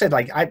 I said,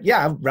 like, I'd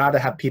rather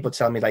have people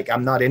tell me, like,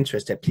 I'm not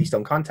interested, please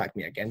don't contact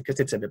me again, because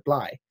it's a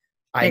reply.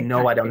 I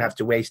know I don't have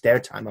to waste their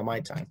time or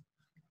my time.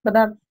 But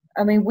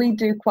we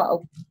do quite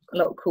a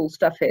lot of cool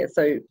stuff here.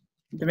 So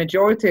the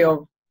majority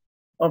of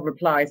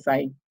replies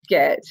I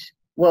get,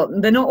 well,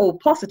 they're not all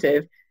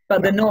positive,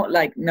 but they're not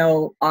like,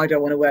 no, I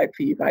don't want to work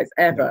for you guys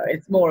ever.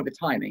 It's more of a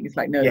timing. It's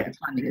like, no, the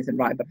timing isn't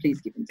right, but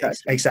please keep in touch.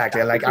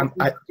 Exactly. Like,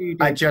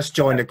 I just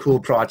joined a cool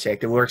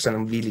project. It works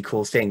on really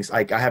cool things.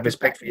 Like, I have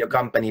respect for your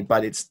company,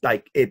 but it's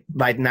like,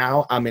 right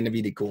now I'm in a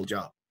really cool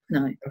job.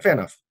 No. Fair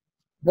enough.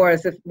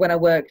 Whereas when I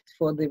worked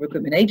for the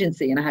recruitment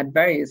agency and I had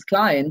various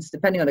clients,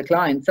 depending on the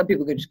client, some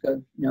people could just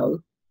go, no,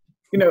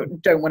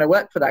 don't want to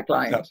work for that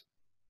client. No.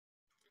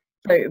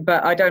 So,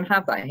 but I don't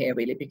have that here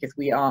really, because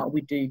we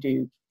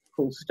do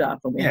cool stuff,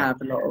 and we have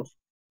a lot of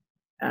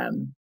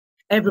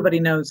everybody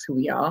knows who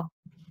we are,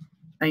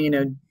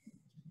 and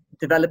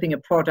developing a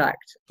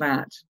product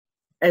that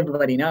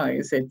everybody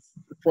knows, it's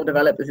for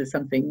developers, is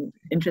something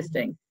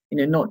interesting,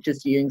 not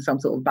just using some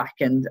sort of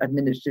back-end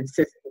administrative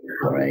system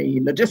or a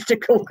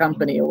logistical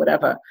company or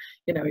whatever.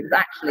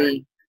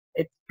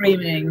 It's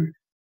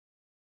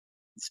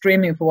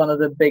streaming for one of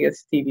the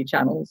biggest TV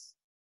channels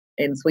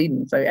in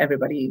Sweden, so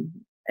everybody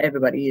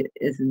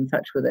is in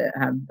touch with it,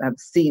 have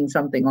seen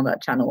something on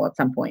that channel at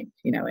some point,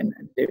 and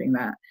doing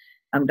that.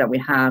 And that we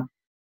have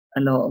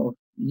a lot of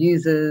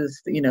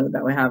users,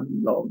 that we have a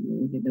lot of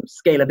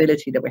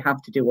scalability, that we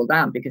have to do all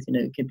that, because,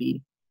 it could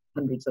be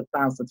hundreds of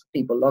thousands of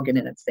people logging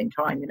in at the same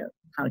time,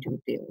 how do we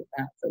deal with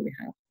that? So we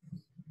have,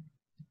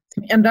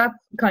 and that's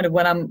kind of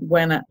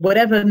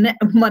whatever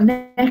my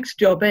next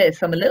job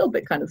is, I'm a little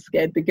bit kind of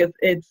scared, because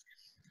it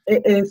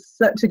is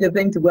such a good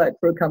thing to work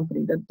for a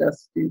company that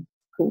does do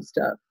cool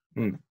stuff.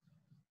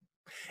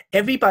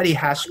 Everybody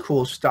has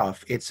cool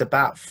stuff. It's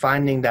about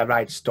finding the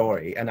right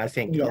story, and I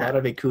think a lot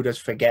of recruiters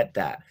forget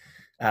that.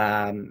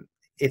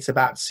 It's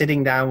about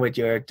sitting down with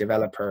your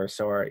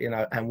developers, or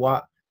and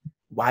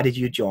why did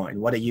you join?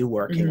 What are you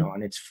working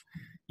on?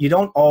 You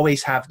don't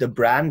always have the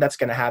brand that's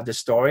going to have the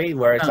story,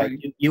 where it's like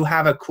you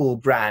have a cool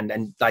brand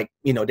and, like,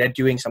 they're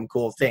doing some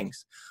cool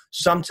things.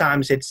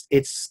 Sometimes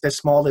it's the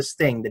smallest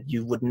thing that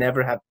you would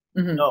never have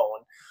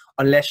known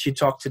unless you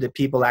talk to the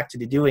people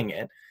actually doing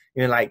it.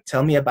 Like,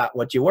 tell me about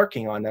what you're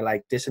working on. They're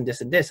like, this and this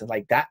and this. And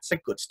like, that's a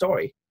good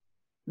story.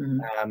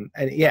 And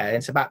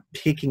it's about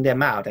picking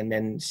them out and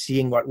then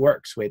seeing what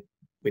works with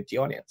the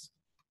audience.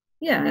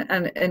 Yeah.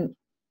 And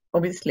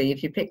obviously,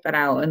 if you pick that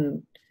out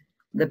and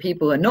the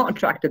people are not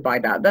attracted by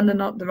that, then they're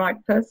not the right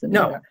person.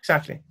 No,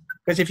 exactly.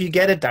 Because if you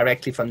get it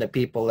directly from the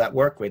people that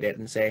work with it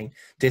and saying,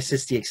 this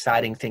is the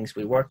exciting things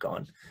we work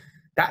on,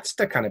 that's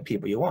the kind of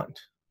people you want.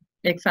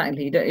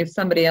 Exactly. If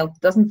somebody else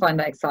doesn't find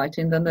that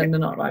exciting, then they're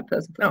not the right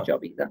person for the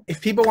job either.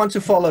 If people want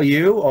to follow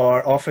you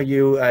or offer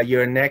you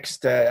your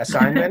next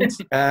assignment,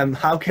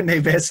 how can they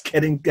best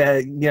keep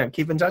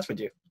in touch with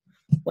you?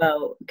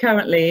 Well,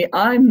 currently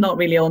I'm not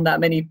really on that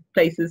many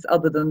places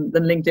other than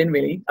LinkedIn,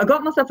 really. I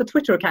got myself a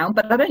Twitter account,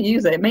 but I don't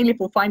use it, mainly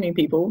for finding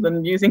people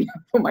than using it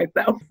for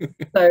myself.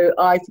 So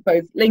I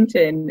suppose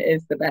LinkedIn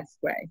is the best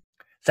way.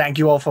 Thank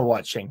you all for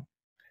watching.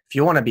 If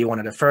you want to be one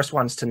of the first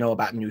ones to know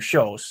about new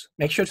shows,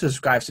 make sure to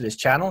subscribe to this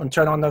channel and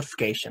turn on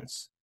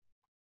notifications.